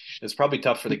start, is probably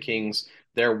tough for the Kings.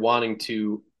 They're wanting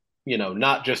to,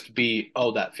 not just be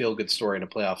that feel good story in a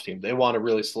playoff team. They want to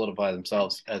really solidify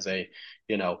themselves as a,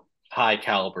 high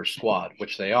caliber squad,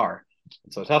 which they are.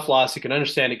 And so tough loss. You can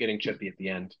understand it getting chippy at the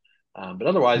end. But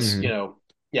otherwise, Mhm.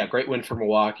 yeah, great win for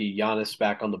Milwaukee. Giannis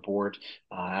back on the board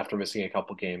after missing a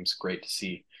couple games. Great to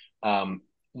see.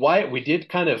 Wyatt, we did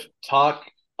kind of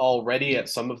talk already at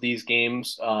some of these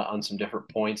games on some different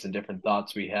points and different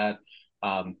thoughts we had.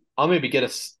 I'll maybe get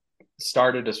us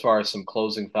started as far as some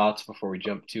closing thoughts before we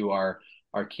jump to our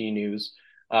key news.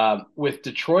 With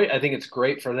Detroit, I think it's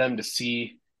great for them to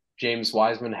see James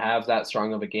Wiseman have that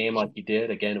strong of a game like he did.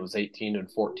 Again, it was 18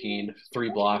 and 14, 3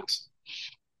 blocks.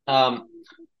 Um,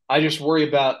 I just worry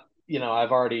about, I'm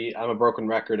a broken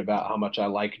record about how much I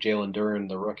like Jalen Duren,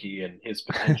 the rookie, and his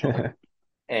potential.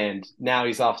 And now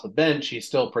he's off the bench. He's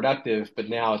still productive, but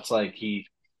now it's like he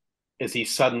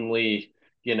suddenly,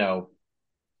 you know,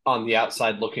 on the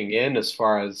outside looking in as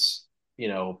far as,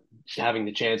 having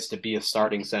the chance to be a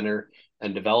starting center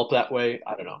and develop that way.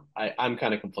 I don't know. I'm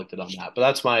kind of conflicted on that, but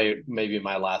that's maybe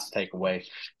my last takeaway.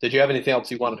 Did you have anything else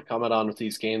you wanted to comment on with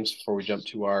these games before we jump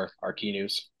to our key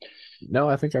news? No,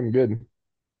 I think I'm good.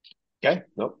 Okay,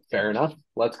 nope, fair enough.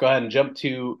 Let's go ahead and jump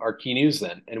to our key news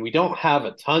then. And we don't have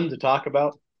a ton to talk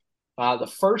about.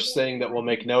 The first thing that we'll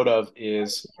make note of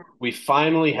is we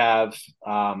finally have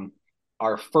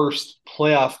our first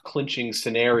playoff clinching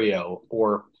scenario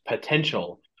or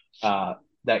potential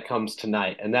that comes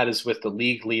tonight, and that is with the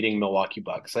league leading Milwaukee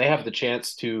Bucks. They have the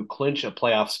chance to clinch a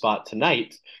playoff spot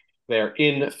tonight. They're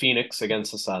in Phoenix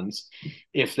against the Suns.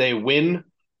 If they win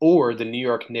or the New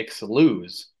York Knicks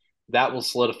lose, that will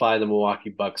solidify the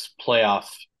Milwaukee Bucks playoff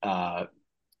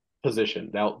position.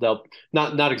 They'll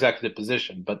not exactly the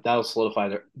position, but that'll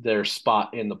solidify their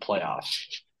spot in the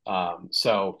playoffs.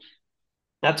 So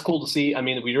that's cool to see. I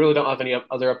mean, we really don't have any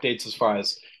other updates as far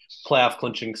as playoff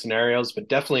clinching scenarios, but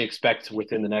definitely expect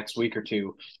within the next week or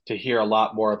two to hear a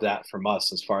lot more of that from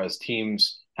us as far as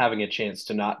teams having a chance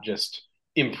to not just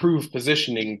improve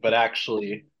positioning, but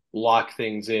actually lock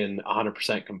things in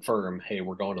 100% confirm, hey,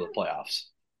 we're going to the playoffs.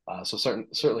 So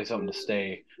certainly something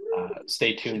to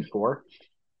stay tuned for.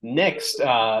 Next,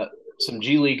 some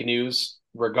G League news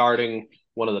regarding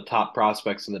one of the top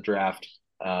prospects in the draft.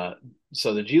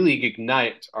 So the G League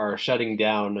Ignite are shutting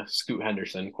down Scoot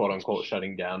Henderson, quote unquote,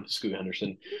 shutting down Scoot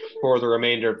Henderson for the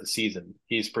remainder of the season.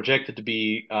 He's projected to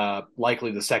be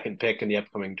likely the second pick in the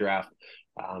upcoming draft.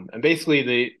 And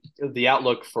basically, the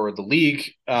outlook for the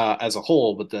league as a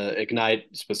whole, but the Ignite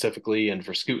specifically, and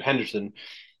for Scoot Henderson,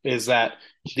 is that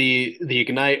the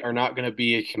Ignite are not going to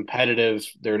be competitive.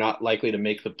 They're not likely to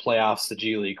make the playoffs, the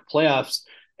G League playoffs,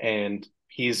 and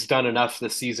he's done enough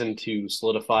this season to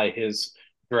solidify his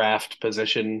draft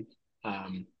position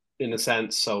in a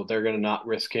sense. So they're going to not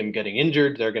risk him getting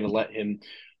injured. They're going to let him,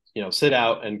 sit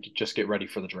out and just get ready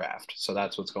for the draft. So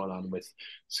that's what's going on with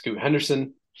Scoot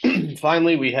Henderson.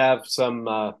 Finally, we have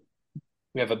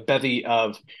a bevy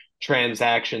of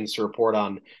transactions to report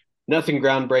on. Nothing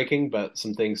groundbreaking, but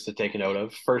some things to take a note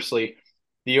of. Firstly,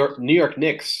 the New York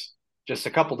Knicks, just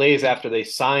a couple days after they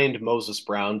signed Moses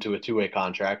Brown to a two-way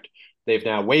contract, they've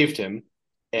now waived him,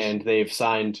 and they've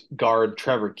signed guard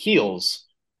Trevor Keels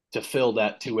to fill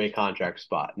that two-way contract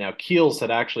spot. Now, Keels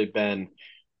had actually been,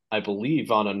 I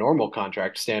believe, on a normal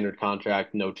contract, standard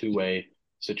contract, no two-way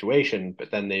situation,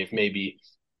 but then they've maybe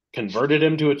converted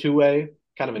him to a two-way.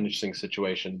 Kind of an interesting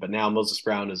situation. But now Moses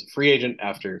Brown is a free agent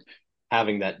after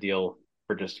having that deal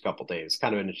for just a couple days.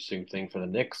 Kind of an interesting thing for the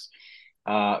Knicks.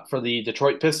 For the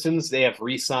Detroit Pistons, they have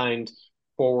re-signed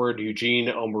forward Eugene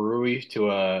Omoruyi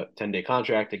to a 10-day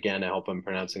contract. Again, I hope I'm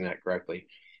pronouncing that correctly.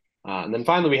 And then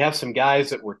finally, we have some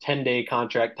guys that were 10-day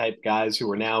contract type guys who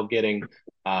are now getting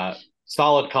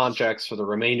solid contracts for the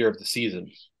remainder of the season.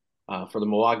 For the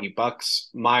Milwaukee Bucks,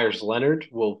 Myers Leonard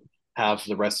will have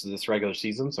the rest of this regular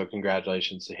season. So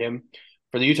congratulations to him.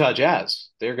 For the Utah Jazz,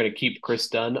 they're going to keep Chris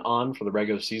Dunn on for the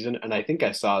regular season, and I think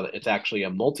I saw that it's actually a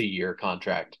multi-year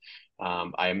contract.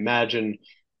 I imagine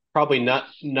probably not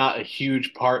a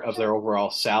huge part of their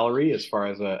overall salary as far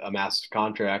as a massive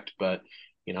contract, but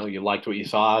you liked what you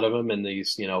saw out of him in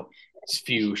these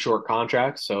few short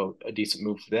contracts, so a decent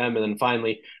move for them. And then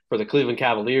finally for the Cleveland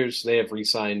Cavaliers, they have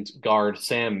re-signed guard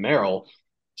Sam Merrill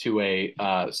to a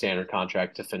standard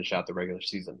contract to finish out the regular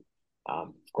season.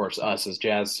 Of course, us as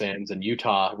Jazz fans and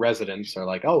Utah residents are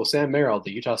like, oh, Sam Merrill,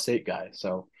 the Utah State guy.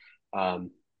 So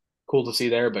um, cool to see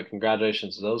there. But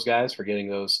congratulations to those guys for getting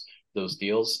those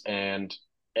deals. And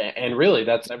really,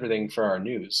 that's everything for our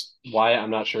news. Wyatt,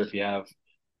 I'm not sure if you have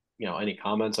any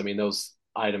comments. I mean, those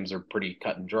items are pretty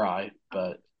cut and dry,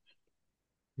 but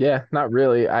Yeah, not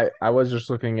really. I was just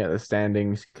looking at the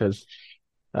standings because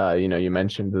you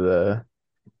mentioned the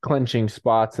clinching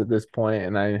spots at this point,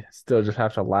 and I still just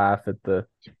have to laugh at the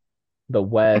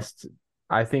West.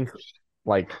 I think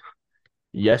like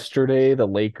yesterday the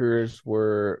Lakers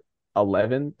were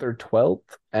 11th or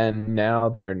 12th, and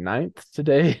now they're ninth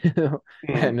today.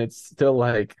 mm, And it's still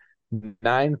like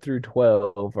 9 through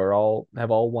 12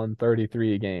 have all won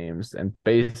 33 games and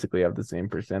basically have the same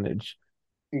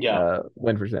yeah,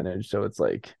 win percentage. So it's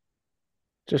like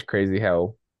just crazy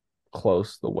how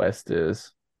close the West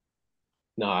is.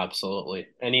 no, absolutely.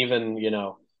 And even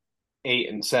 8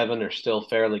 and 7 are still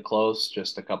fairly close,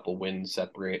 just a couple wins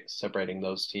separating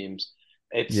those teams.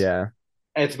 It's Yeah.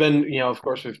 it's been, of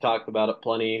course we've talked about it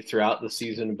plenty throughout the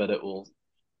season, but it will,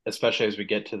 especially as we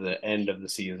get to the end of the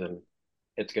season,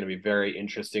 it's going to be very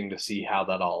interesting to see how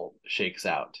that all shakes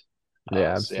out.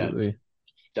 Yeah, So yeah, absolutely.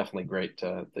 definitely great.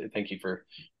 Thank you for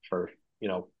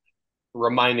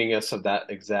reminding us of that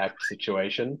exact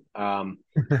situation.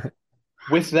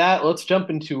 With that, let's jump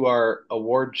into our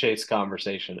award chase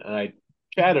conversation. And I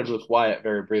chatted with Wyatt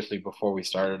very briefly before we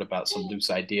started about some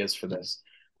loose ideas for this.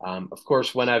 Of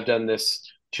course, when I've done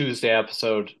this Tuesday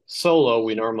episode solo,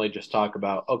 we normally just talk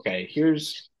about, okay,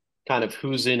 here's kind of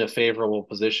who's in a favorable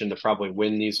position to probably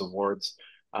win these awards.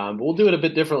 But we'll do it a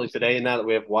bit differently today. Now that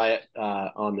we have Wyatt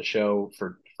on the show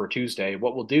for Tuesday,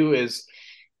 what we'll do is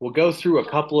we'll go through a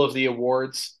couple of the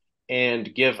awards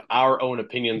and give our own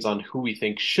opinions on who we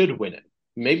think should win it.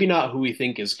 Maybe not who we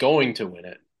think is going to win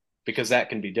it, because that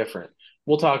can be different.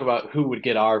 We'll talk about who would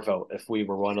get our vote if we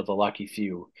were one of the lucky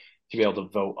few to be able to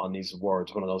vote on these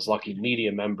awards, one of those lucky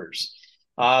media members.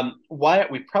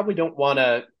 Wyatt, we probably don't want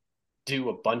to do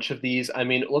a bunch of these. I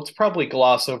mean, let's probably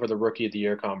gloss over the rookie of the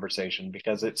year conversation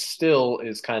because it still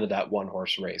is kind of that one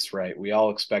horse race, right? We all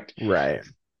expect Right.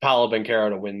 Paolo Banchero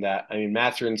to win that. I mean,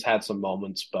 Mathurin's had some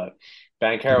moments, but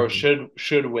Banchero Mhm.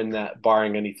 should win that,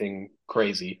 barring anything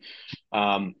crazy.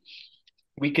 Um,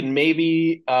 we can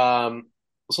maybe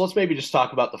so let's maybe just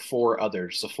talk about the four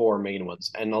others, the four main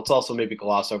ones, and let's also maybe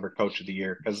gloss over Coach of the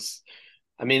Year because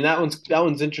I mean that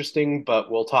one's interesting, but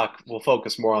we'll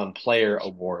focus more on player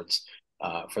awards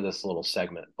for this little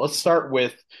segment. Let's start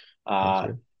with Sounds uh,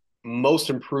 good. most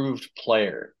improved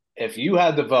player. If you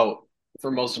had to vote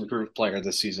for most improved player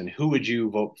this season, who would you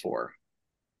vote for?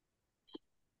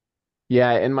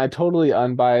 Yeah, in my totally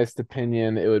unbiased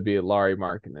opinion, it would be Laurie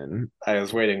Markkinen. I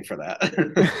was waiting for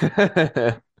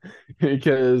that.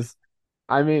 Because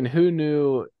I mean, who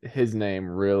knew his name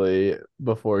really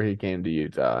before he came to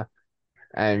Utah?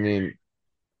 I mean,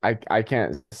 I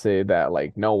can't say that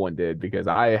like no one did because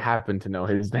I happen to know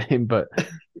his name, but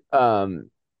um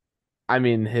I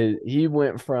mean he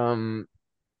went from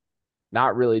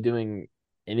not really doing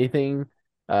anything.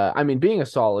 I mean being a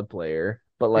solid player,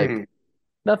 but like Mhm.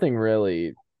 nothing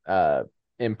really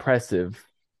impressive.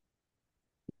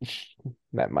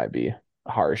 That might be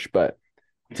harsh, but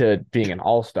to being an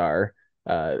all-star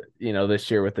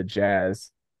this year with the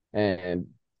Jazz. And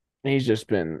he's just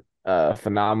been a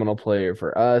phenomenal player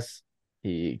for us.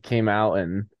 He came out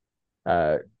and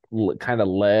uh kind of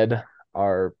led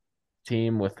our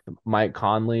team with Mike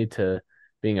Conley to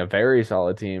being a very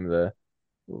solid team the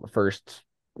first,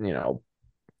 you know,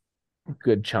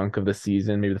 good chunk of the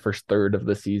season, maybe the first third of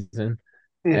the season.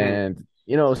 Mhm.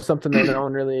 And something that no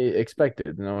one really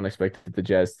expected. No one expected the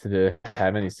Jazz to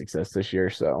have any success this year.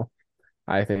 So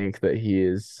I think that he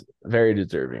is very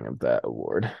deserving of that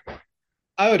award.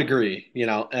 I would agree,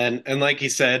 and like you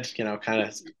said, kind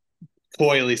of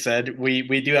coyly said,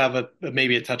 we do have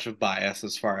maybe a touch of bias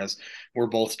as far as we're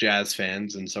both Jazz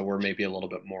fans, and so we're maybe a little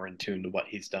bit more in tune to what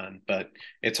he's done. But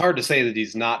it's hard to say that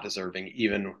he's not deserving,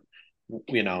 even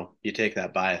you take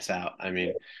that bias out. I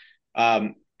mean,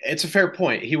 it's a fair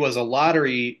point. He was a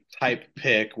lottery type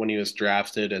pick when he was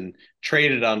drafted and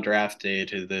traded on draft day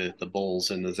to the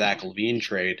Bulls in the Zach LaVine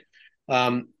trade.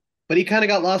 Um, but he kind of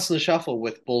got lost in the shuffle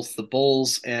with both the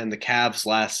Bulls and the Cavs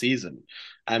last season.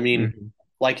 I mean, Hmm.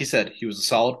 like you said, he was a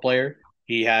solid player.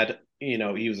 He had, he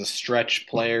was a stretch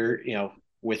player,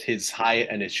 with his height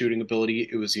and his shooting ability.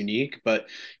 It was unique, but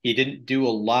he didn't do a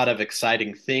lot of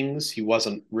exciting things. He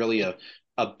wasn't really a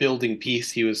building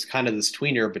piece. He was kind of this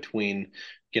tweener between,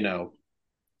 you know,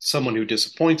 someone who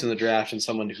disappoints in the draft and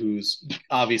someone who's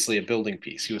obviously a building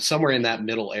piece. He was somewhere in that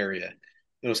middle area.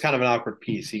 It was kind of an awkward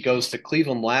piece. He goes to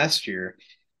Cleveland last year.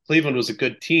 Cleveland was a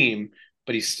good team,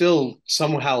 but he's still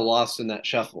somehow lost in that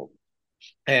shuffle.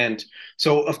 And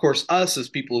so, of course, us as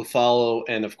people who follow,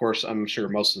 and of course, I'm sure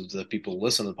most of the people who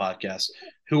listen to the podcast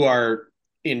who are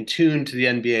in tune to the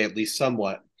NBA at least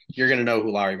somewhat, you're going to know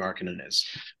who Larry Markkinen is.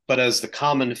 But as the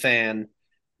common fan,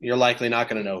 you're likely not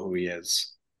going to know who he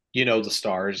is. You know the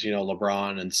stars,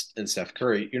 LeBron and Steph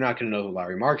Curry. You're not going to know who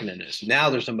Larry Markkinen is. Now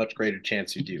there's a much greater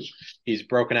chance you do. He's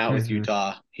broken out with Hmm.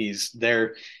 Utah. He's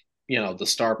there, the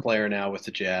star player now with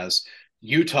the Jazz.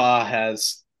 Utah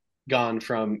has gone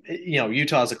from,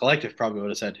 Utah as a collective probably would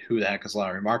have said, who the heck is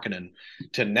Larry Markkinen,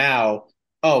 to now,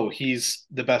 oh, he's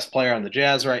the best player on the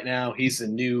Jazz right now. He's the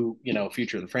new,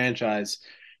 future of the franchise.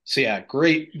 So yeah,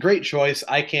 great choice.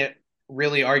 I can't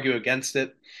really argue against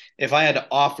it. If I had to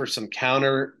offer some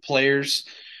counter players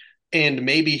and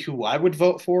maybe who I would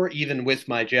vote for, even with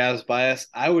my Jazz bias,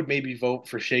 I would maybe vote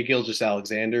for Shea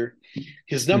Gilgeous-Alexander.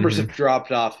 His numbers Hmm. have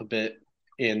dropped off a bit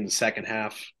in the second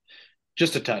half,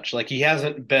 just a touch. Like he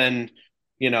hasn't been,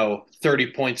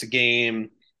 30 points a game,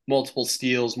 multiple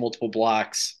steals, multiple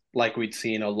blocks like we'd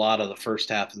seen a lot of the first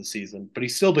half of the season, but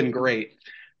he's still been great.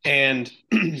 And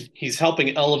he's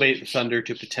helping elevate the Thunder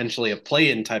to potentially a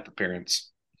play-in type appearance.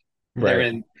 They're Right.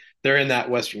 in they're in that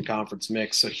Western Conference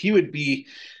mix. So he would be,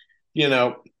 you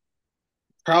know,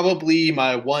 probably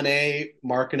my 1A,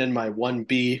 Markkinen my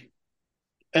 1B,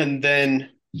 and then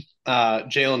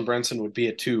Jalen Brunson would be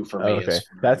a 2 for me as Okay.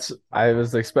 far That's as I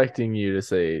was expecting you to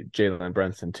say Jalen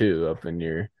Brunson too up in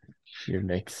your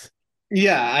mix.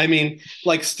 yeah, I mean,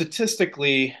 like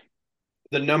statistically,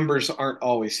 the numbers aren't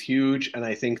always huge, and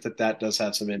I think that does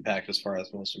have some impact as far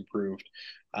as most improved.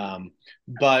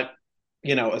 But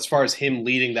as far as him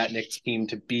leading that Knicks team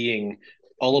to being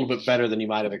a little bit better than you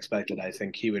might have expected, I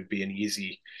think he would be an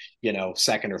easy,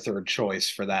 second or third choice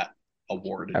for that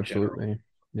award in general. Absolutely.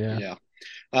 Yeah.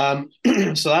 Yeah.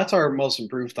 So that's our most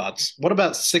improved thoughts. What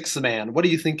about sixth man? What are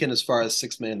you thinking as far as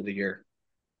sixth man of the year?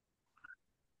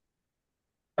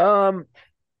 Um,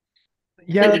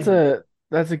 yeah,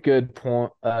 that's a good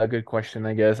point, good question,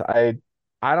 I guess.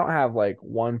 I don't have like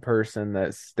one person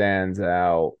that stands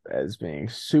out as being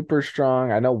super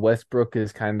strong. I know Westbrook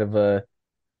is kind of a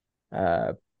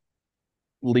uh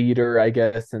leader, I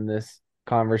guess, in this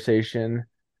conversation.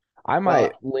 I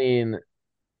might Well, lean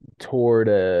toward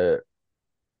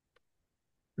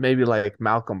maybe like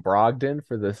Malcolm Brogdon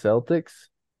for the Celtics.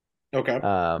 okay.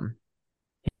 Um,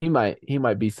 he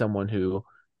might be someone who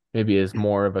maybe is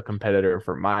more of a competitor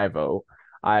for my vote.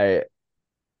 I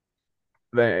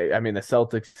I mean the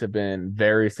Celtics have been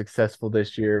very successful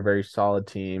this year, very solid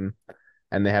team,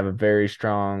 and they have a very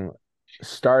strong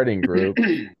starting group,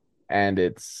 and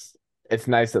it's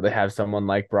nice that they have someone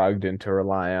like Brogdon to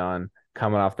rely on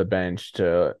coming off the bench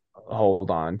to hold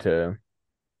on to,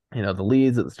 the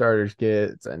leads that the starters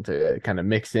get and to kind of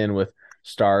mix in with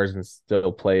stars and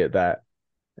still play at that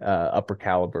upper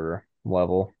caliber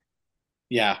level.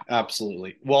 Yeah,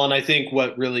 absolutely. Well, and I think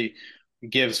what really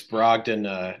gives Brogdon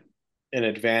an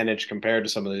advantage compared to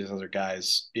some of these other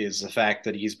guys is the fact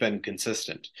that he's been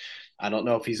consistent. I don't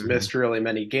know if he's Hmm. missed really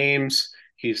many games.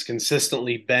 He's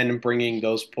consistently been bringing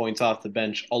those points off the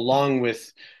bench, along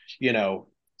with, you know,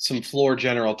 some floor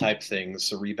general type things,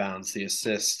 the rebounds, the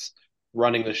assists,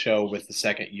 running the show with the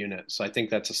second unit. So I think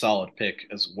that's a solid pick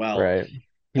as well. Right.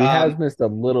 He has Um, missed a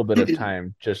little bit of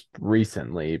time just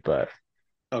recently, but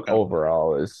okay.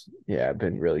 overall is, yeah,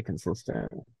 been really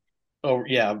consistent. Oh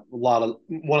yeah, a lot of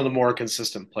one of the more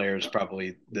consistent players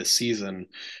probably this season,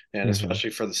 and Hmm. especially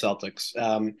for the Celtics.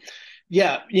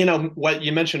 Yeah, what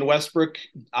you mentioned Westbrook.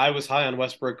 I was high on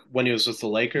Westbrook when he was with the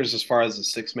Lakers as far as the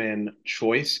six man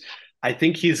choice. I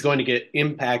think he's going to get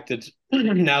impacted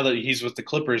now that he's with the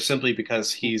Clippers simply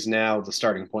because he's now the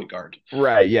starting point guard.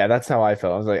 Right. Yeah, that's how I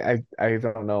felt. I was like, I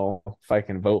don't know if I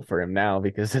can vote for him now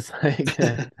because it's like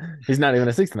he's not even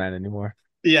a sixth man anymore.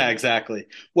 Yeah, exactly.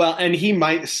 Well, and he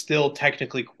might still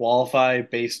technically qualify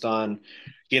based on,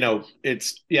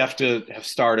 it's you have to have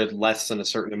started less than a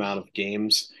certain amount of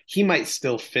games. He might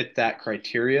still fit that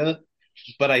criteria,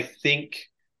 but I think,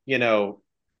 you know,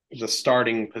 the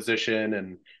starting position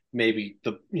and maybe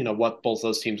what both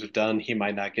those teams have done, he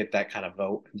might not get that kind of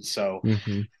vote. And so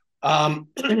Hmm.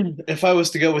 If I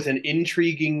was to go with an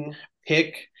intriguing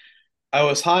pick, I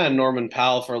was high on Norman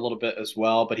Powell for a little bit as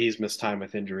well, but he's missed time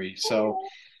with injury. So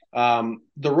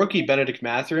the rookie Benedict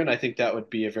Mathurin, I think that would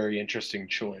be a very interesting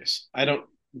choice. I don't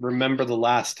remember the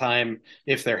last time,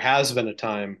 if there has been a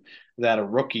time, that a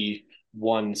rookie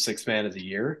won Sixth Man of the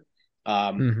Year.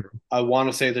 Um, Mhm. I want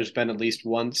to say there's been at least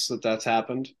once that that's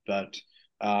happened, but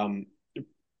um,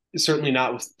 certainly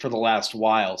not for the last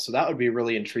while. So that would be a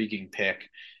really intriguing pick.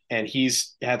 And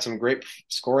he's had some great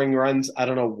scoring runs. I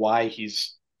don't know why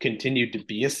he's continued to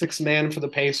be a sixth man for the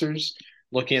Pacers.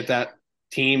 Looking at that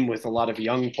team with a lot of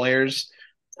young players,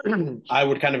 I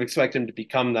would kind of expect him to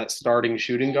become that starting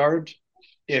shooting guard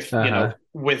if, Uh-huh.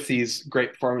 with these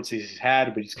great performances he's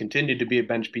had, but he's continued to be a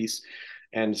bench piece.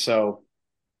 And so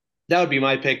that would be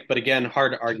my pick. But again,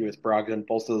 hard to argue with Brogdon.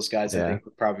 Both of those guys, I Yeah. think,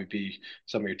 would probably be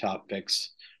some of your top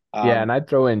picks. Yeah, Um, and I'd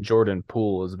throw in Jordan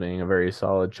Poole as being a very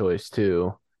solid choice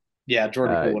too. Yeah,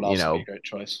 Jordan Poole would You also be a know, great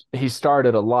choice. he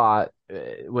started a lot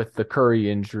with the Curry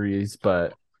injuries,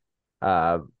 but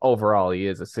overall he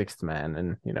is a sixth man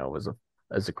and was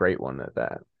a great one at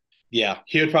that. Yeah,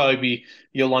 he would probably be.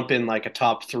 You'll lump in like a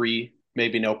top three,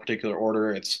 maybe no particular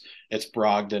order. It's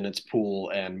Brogdon, it's Poole,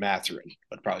 and Mathurin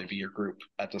would probably be your group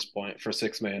at this point for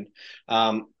six man.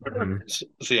 Mhm.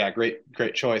 So yeah,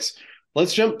 great choice.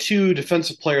 Let's jump to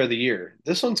defensive player of the year.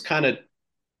 This one's kind of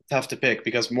tough to pick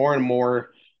because more and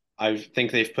more, I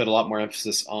think they've put a lot more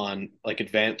emphasis on like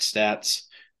advanced stats,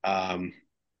 um,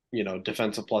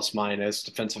 defensive plus minus,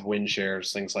 defensive win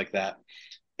shares, things like that.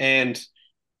 And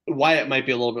Wyatt might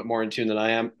be a little bit more in tune than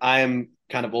I am. I am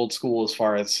kind of old school as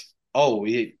far as, oh,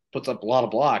 he puts up a lot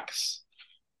of blocks.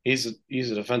 He's a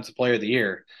defensive player of the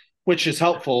year, which is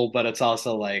helpful, but it's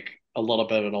also like a little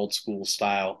bit of an old school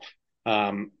style.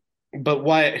 Um, but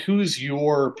Wyatt, who's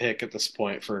your pick at this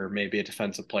point for maybe a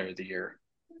defensive player of the year?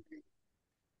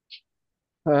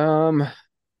 Um,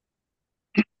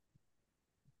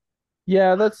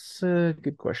 yeah, that's a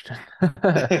good question.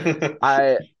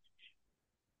 I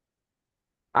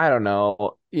I don't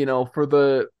know. For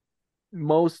the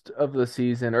most of the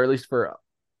season, or at least for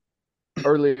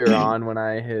earlier on when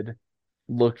I had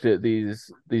looked at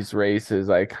these races,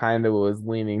 I kind of was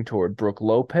leaning toward Brook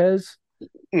Lopez.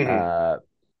 Mhm. Uh,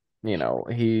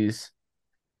 he's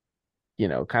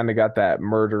kind of got that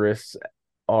murderous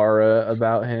aura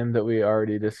about him that we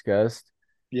already discussed,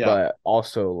 Yeah. but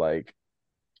also like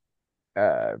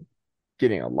uh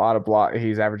getting a lot of block.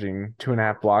 He's averaging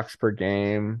 2.5 blocks per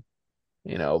game,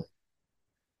 you know,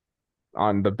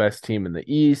 on the best team in the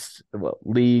East, well,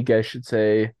 league, I should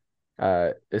say,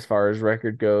 as far as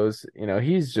record goes.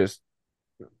 He's just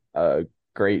a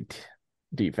great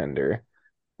defender.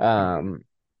 Mhm. Um,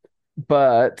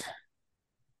 but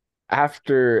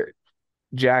after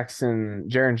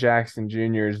Jaren Jackson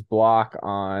Jr.'s block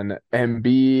on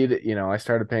Embiid, I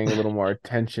started paying a little more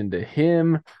attention to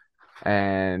him.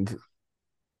 And,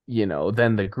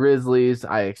 then the Grizzlies,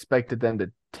 I expected them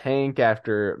to tank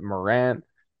after Morant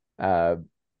uh,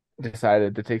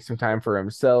 decided to take some time for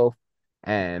himself.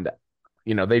 And,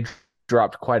 they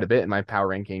dropped quite a bit in my power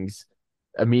rankings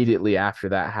immediately after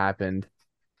that happened.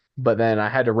 But then I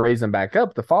had to raise them back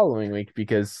up the following week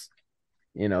because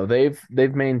they've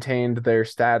maintained their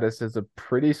status as a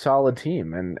pretty solid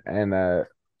team, and a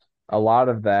lot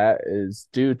of that is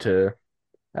due to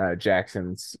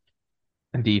Jackson's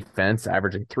defense,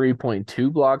 averaging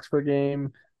 3.2 blocks per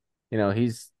game.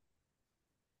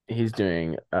 He's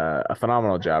doing a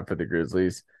phenomenal job for the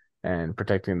Grizzlies and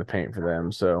protecting the paint for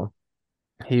them. So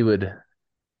he would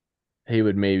he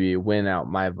would maybe win out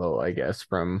my vote, I guess,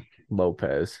 from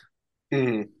Lopez.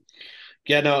 Mhm.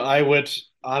 Yeah, no, I would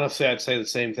honestly, I'd say the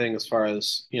same thing as far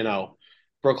as,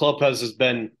 Brook Lopez has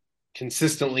been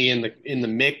consistently in the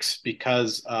mix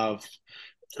because of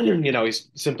he's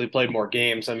simply played more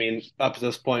games. I mean, up to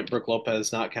this point, Brook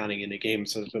Lopez, not counting any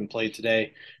games that has been played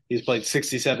today, he's played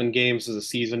 67 games as a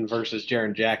season versus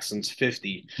Jaren Jackson's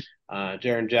 50.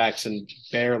 Jaren Jackson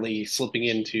barely slipping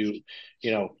into,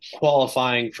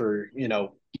 qualifying for,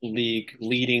 league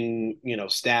leading,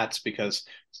 stats because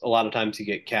a lot of times you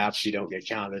get capped, you don't get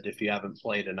counted if you haven't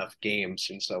played enough games.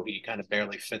 And so he kind of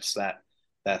barely fits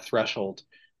that threshold.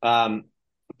 Um,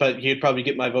 but he'd probably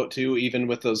get my vote too, even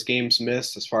with those games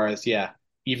missed. As far as yeah,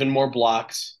 even more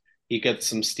blocks. He gets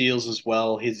some steals as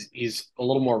well. He's a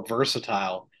little more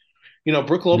versatile.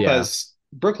 Brook Yeah. Lopez.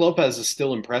 Brook Lopez is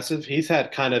still impressive. He's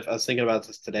had kind of. I was thinking about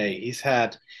this today. He's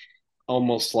had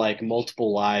almost like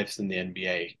multiple lives in the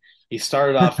NBA. He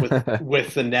started off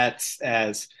with the Nets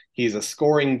as he's a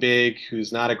scoring big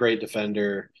who's not a great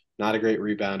defender, not a great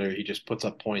rebounder. He just puts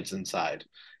up points inside.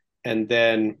 And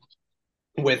then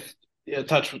with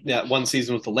touch one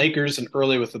season with the Lakers and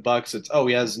early with the Bucks. It's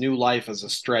he has new life as a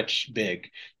stretch big.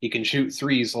 He can shoot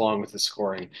threes along with his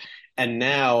scoring, and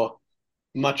now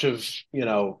much of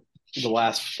the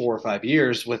last 4 or 5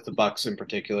 years with the Bucks in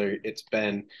particular,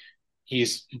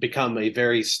 he's become a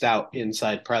very stout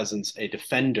inside presence, a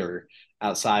defender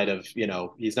outside of,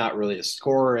 he's not really a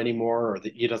scorer anymore, or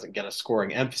he doesn't get a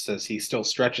scoring emphasis. He still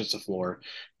stretches the floor,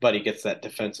 but he gets that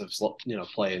defensive,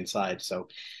 play inside. So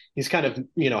he's kind of,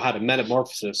 had a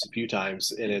metamorphosis a few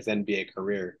times in his NBA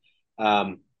career.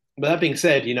 But that being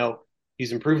said,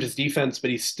 he's improved his defense,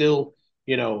 but he's still,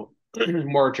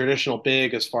 more traditional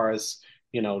big as far as,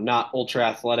 not ultra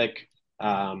athletic,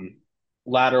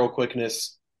 lateral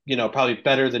quickness, probably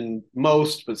better than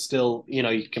most, but still,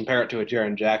 you compare it to a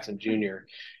Jaren Jackson Jr.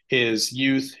 His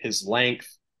youth, his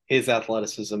length, his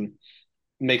athleticism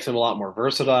makes him a lot more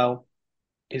versatile.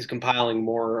 He's compiling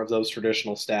more of those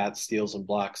traditional stats, steals and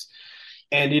blocks.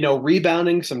 And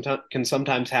rebounding sometimes can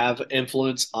sometimes have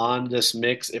influence on this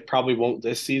mix. It probably won't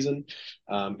this season.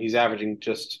 He's averaging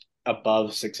just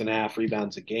above 6.5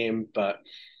 rebounds a game, but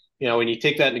when you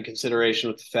take that into consideration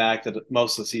with the fact that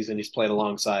most of the season he's played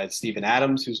alongside Steven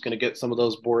Adams, who's going to get some of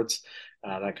those boards,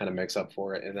 that kind of makes up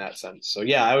for it in that sense. So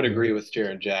yeah, I would agree Mhm. with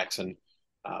Jaren Jackson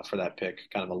for that pick.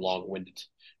 Kind of a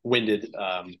winded,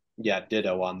 yeah,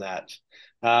 ditto on that.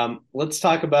 Let's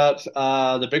talk about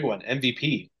the big one,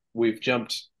 MVP. We've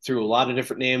jumped through a lot of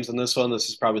different names on this one. This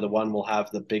is probably the one we'll have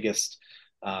the biggest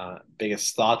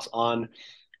thoughts on.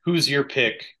 Who's your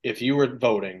pick if you were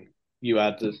voting? You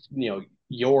had to,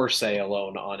 your say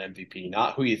alone on MVP,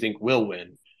 not who you think will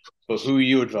win, but who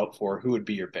you would vote for. Who would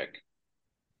be your pick?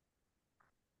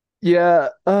 Yeah,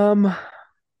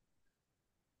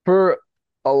 for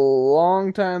a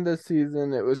long time this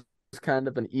season, it was kind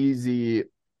of an easy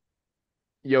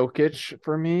Jokic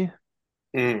for me.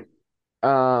 Mm,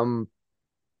 Um,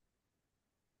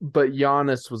 but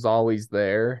Giannis was always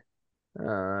there,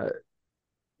 uh,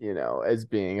 as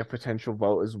being a potential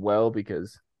vote as well,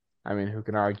 because I mean, who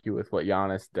can argue with what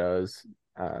Giannis does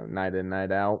night in,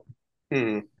 night out?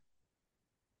 mm,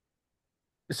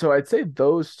 So I'd say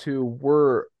those two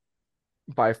were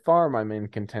by far my main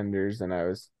contenders, and I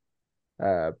was,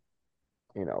 uh,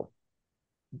 you know,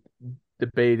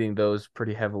 debating those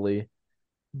pretty heavily.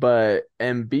 But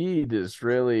Embiid is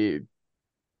really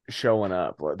showing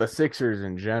up. Like, the Sixers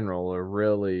in general are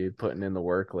really putting in the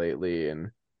work lately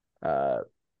and uh,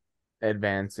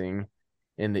 advancing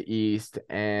in the East.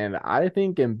 And I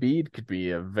think Embiid could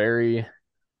be a very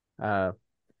uh,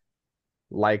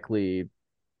 likely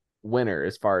winner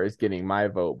as far as getting my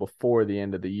vote before the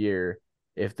end of the year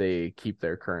if they keep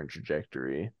their current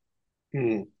trajectory.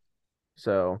 mm.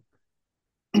 So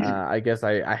I guess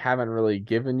I haven't really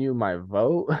given you my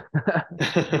vote.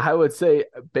 I would say,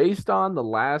 based on the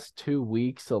last 2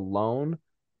 weeks alone,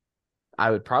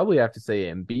 I would probably have to say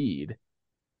Embiid.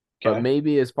 But Okay.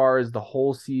 maybe as far as the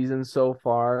whole season so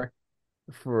far,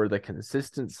 for the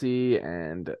consistency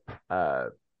and uh,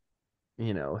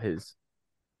 his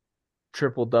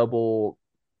triple double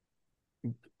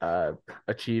uh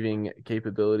achieving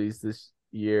capabilities this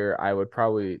year, I would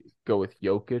probably go with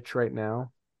Jokic right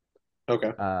now.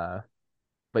 Okay. Uh,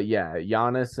 but yeah,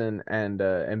 Giannis and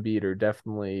Embiid are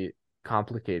definitely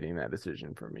complicating that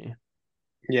decision for me.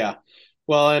 Yeah.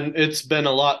 Well, and it's been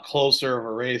a lot closer of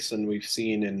a race than we've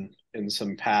seen in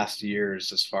some past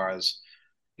years as far as,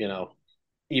 you know,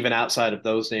 even outside of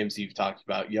those names you've talked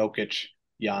about, Jokic,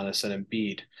 Giannis, and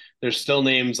Embiid, there's still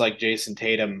names like Jason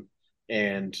Tatum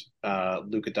and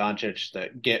Luka Doncic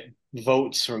that get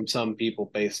votes from some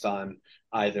people based on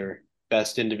either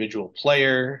best individual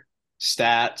player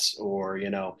stats or,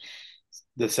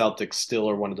 the Celtics still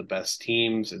are one of the best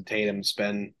teams, and Tatum's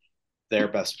been their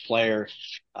best player.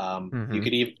 Hmm.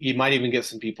 You might even get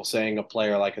some people saying a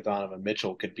player like a Donovan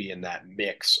Mitchell could be in that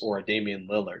mix, or a Damian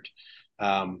Lillard.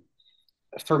 Um,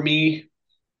 for me,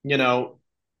 you know,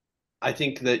 I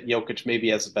think that Jokic maybe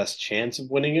has the best chance of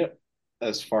winning it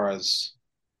as far as,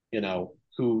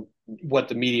 who what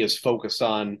the media is focused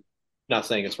on. Not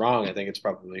saying it's wrong. I think it's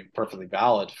probably perfectly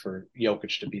valid for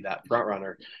Jokic to be that front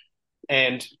runner.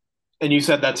 And and you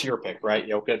said that's your pick, right?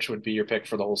 Jokic would be your pick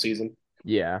for the whole season.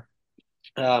 Yeah.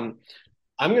 Um,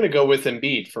 I'm going to go with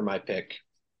Embiid for my pick.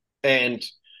 And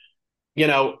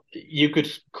you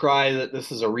could cry that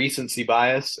this is a recency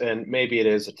bias, and maybe it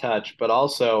is a touch, but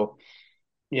also,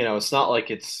 it's not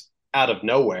like it's out of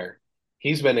nowhere.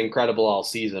 He's been incredible all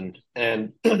season,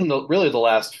 and really the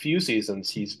last few seasons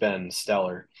he's been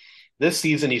stellar. This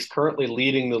season he's currently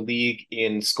leading the league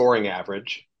in scoring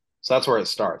average, so that's where it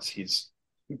starts. He's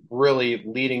really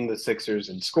leading the Sixers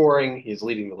in scoring. He's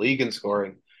leading the league in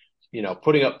scoring.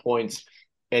 Putting up points,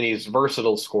 and he's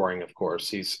versatile scoring, of course.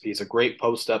 He's a great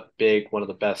post up big, one of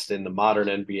the best in the modern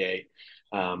NBA.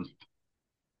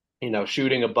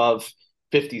 Shooting above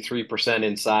 53%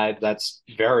 inside, that's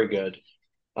very good.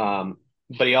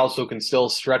 But he also can still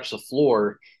stretch the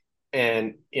floor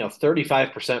and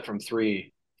 35% from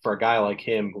three for a guy like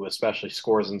him who especially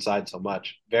scores inside so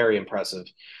much. Very impressive.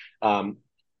 Um,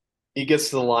 he gets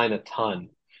to the line a ton,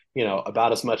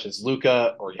 about as much as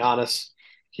Luka or Giannis.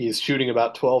 He's shooting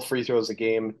about 12 free throws a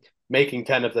game, making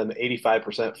 10 of them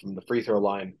 85% from the free throw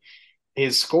line.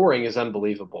 His scoring is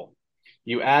unbelievable.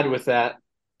 You add with that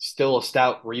still a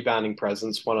stout rebounding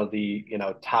presence, one of the,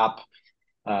 top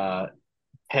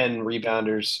 10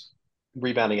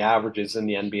 rebounding averages in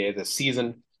the NBA this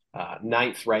season,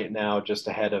 ninth right now, just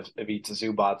ahead of Ivica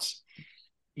Zubats.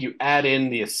 You add in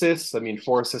the assists. I mean,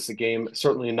 4 assists a game,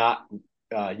 certainly not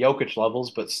Jokic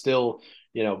levels, but still,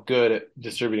 good at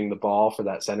distributing the ball for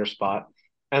that center spot.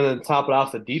 And then top it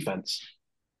off the defense,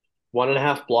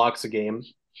 1.5 blocks a game,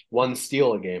 1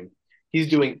 steal a game. He's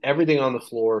doing everything on the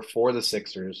floor for the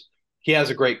Sixers. He has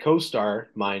a great co-star,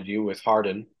 mind you, with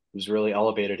Harden, who's really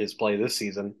elevated his play this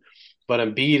season. But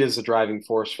Embiid is the driving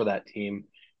force for that team.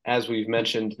 As we've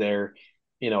mentioned, they're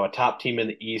a top team in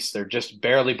the East. They're just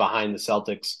barely behind the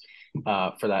Celtics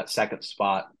for that second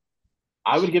spot.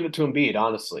 I would give it to Embiid,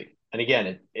 honestly. And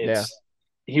again, Yeah. it's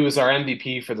he was our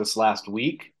MVP for this last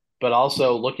week, but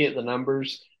also looking at the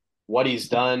numbers, what he's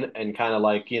done, and kind of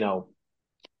like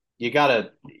he's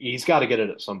got to get it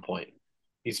at some point.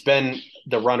 He's been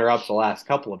the runner up the last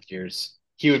couple of years.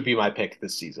 He would be my pick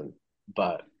this season,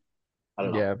 but I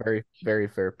don't know. Yeah, very, very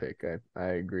fair pick. I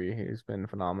agree. He's been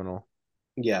phenomenal.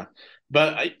 Yeah,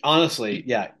 but honestly,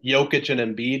 yeah, Jokic and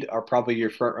Embiid are probably your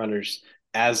front runners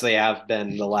as they have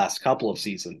been the last couple of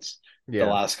seasons, the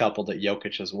Yeah. last couple that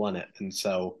Jokic has won it, and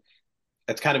so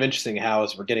it's kind of interesting how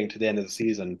as we're getting to the end of the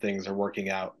season, things are working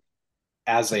out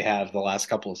as they have the last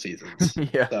couple of seasons.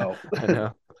 Yeah, So I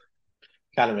know.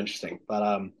 kind of interesting,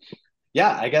 but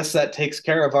yeah, I guess that takes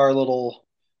care of our little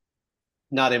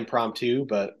not impromptu,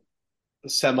 but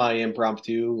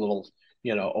semi-impromptu little,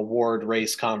 award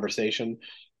race conversation.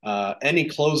 Any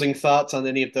closing thoughts on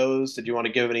any of those? Did you want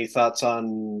to give any thoughts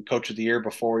on Coach of the Year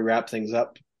before we wrap things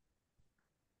up?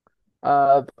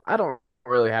 I don't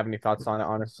really have any thoughts on it,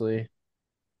 honestly.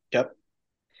 Yep,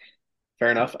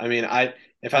 fair enough. I mean,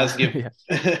 if I was to give Yeah.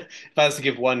 if I was to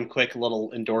give one quick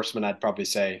little endorsement, I'd probably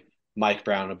say Mike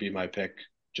Brown would be my pick,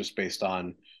 just based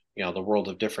on the world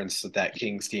of difference that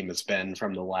Kings team has been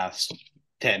from the last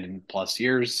 10+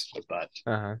 years. But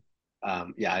Uh-huh.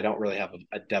 yeah, I don't really have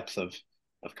a depth of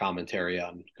commentary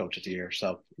on Coach of the Year.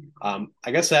 So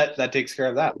I guess that takes care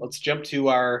of that. Let's jump to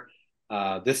our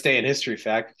this day in history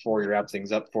fact before we wrap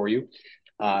things up for you.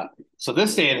 So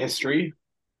this day in history,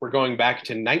 we're going back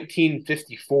to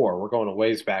 1954. We're going a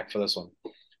ways back for this one.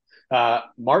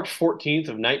 March 14th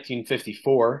of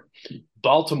 1954,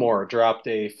 Baltimore dropped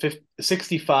a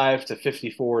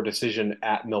 65-54 decision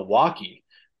at Milwaukee.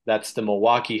 That's the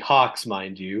Milwaukee Hawks,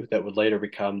 mind you, that would later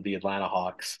become the Atlanta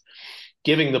Hawks,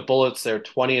 giving the Bullets their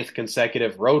 20th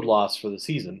consecutive road loss for the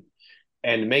season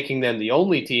and making them the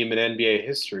only team in NBA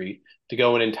history to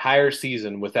go an entire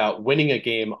season without winning a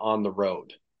game on the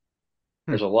road.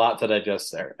 Hmm. There's a lot to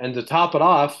digest there. And to top it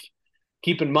off,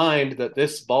 keep in mind that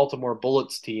this Baltimore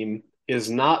Bullets team is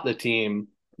not the team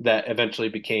that eventually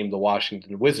became the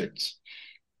Washington Wizards.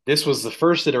 This was the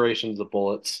first iteration of the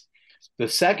Bullets. The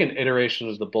second iteration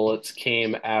of the Bullets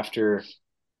came after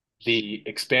the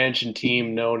expansion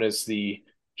team known as the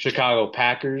Chicago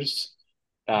Packers.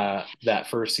 That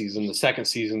first season, the second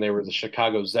season, they were the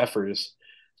Chicago Zephyrs.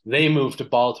 They moved to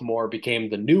Baltimore, became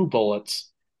the new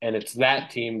Bullets, and it's that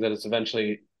team that is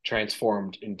eventually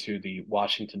transformed into the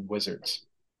Washington Wizards.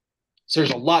 So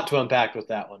there's a lot to unpack with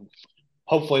that one.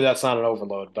 Hopefully that's not an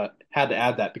overload, but had to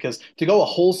add that because to go a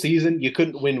whole season, you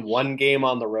couldn't win one game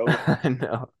on the road. I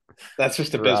know. That's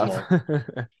just It's rough.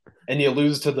 abysmal. And you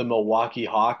lose to the Milwaukee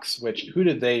Hawks, which who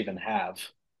did they even have?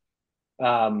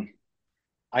 Um,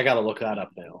 I got to look that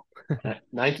up now.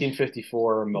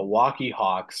 1954 Milwaukee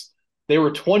Hawks. They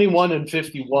were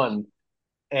 21-51,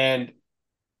 and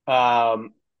I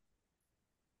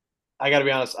got to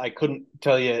be honest, I couldn't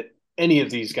tell you any of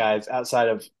these guys outside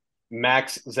of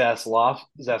Max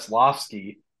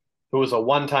Zaslovsky, who was a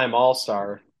one-time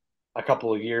All-Star a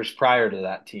couple of years prior to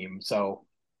that team. So,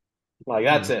 like,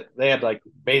 that's Hmm. it. They had like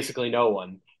basically no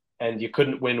one, and you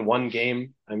couldn't win one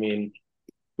game. I mean,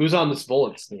 who's on this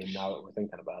Bullets team now that we're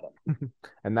thinking about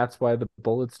And that's why the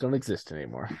bullets don't exist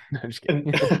anymore. I'm just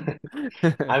kidding.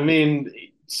 it? I mean,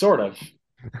 sort of.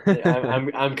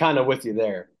 I'm kind of with you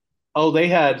there. Oh, they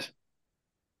had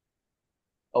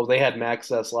Oh, they had Max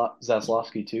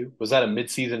Zaslofsky too. Was that a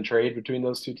midseason trade between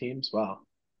those two teams? Wow.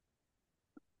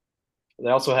 They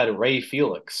also had Ray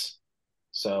Felix.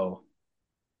 So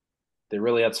they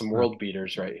really had some Huh. world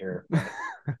beaters right here. But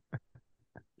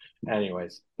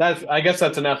anyways, that's I guess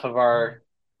that's enough of our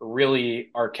really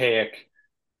archaic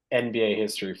NBA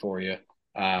history for you.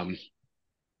 Um,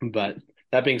 But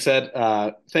that being said,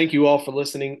 thank you all for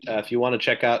listening. If you want to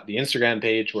check out the Instagram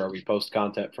page where we post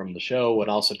content from the show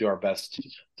and also do our best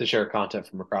to share content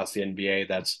from across the NBA,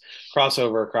 that's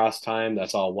crossover across time.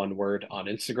 That's all one word on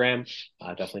Instagram.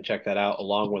 Definitely check that out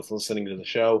along with listening to the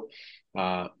show.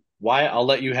 Uh, Wyatt, I'll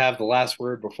let you have the last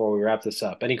word before we wrap this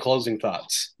up. Any closing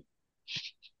thoughts?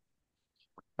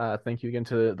 Thank you again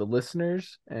to the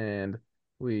listeners, and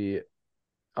we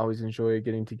always enjoy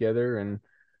getting together and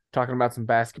talking about some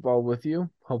basketball with you.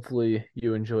 Hopefully,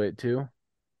 you enjoy it too.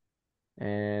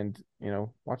 And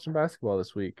watch some basketball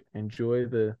this week. Enjoy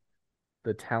the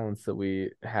talents that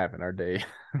we have in our day.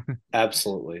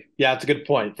 Absolutely. Yeah, it's a good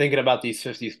point. Thinking about these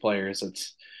 50s players,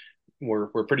 it's we're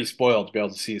pretty spoiled to be able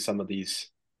to see some of these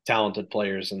talented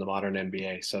players in the modern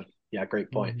NBA. So yeah,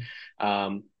 great point.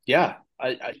 Mhm. Yeah,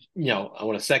 I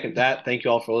want to second that. Thank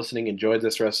you all for listening. Enjoyed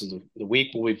this rest of the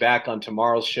week. We'll be back on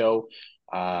tomorrow's show.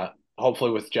 Uh,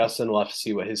 Hopefully with Justin. We'll have to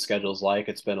see what his schedule's like.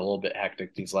 It's been a little bit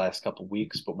hectic these last couple of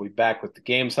weeks, but we'll be back with the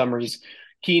game summaries,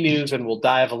 key news, and we'll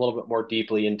dive a little bit more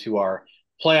deeply into our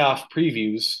playoff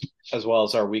previews as well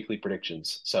as our weekly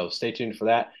predictions. So stay tuned for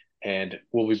that. And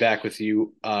we'll be back with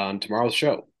you on tomorrow's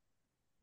show.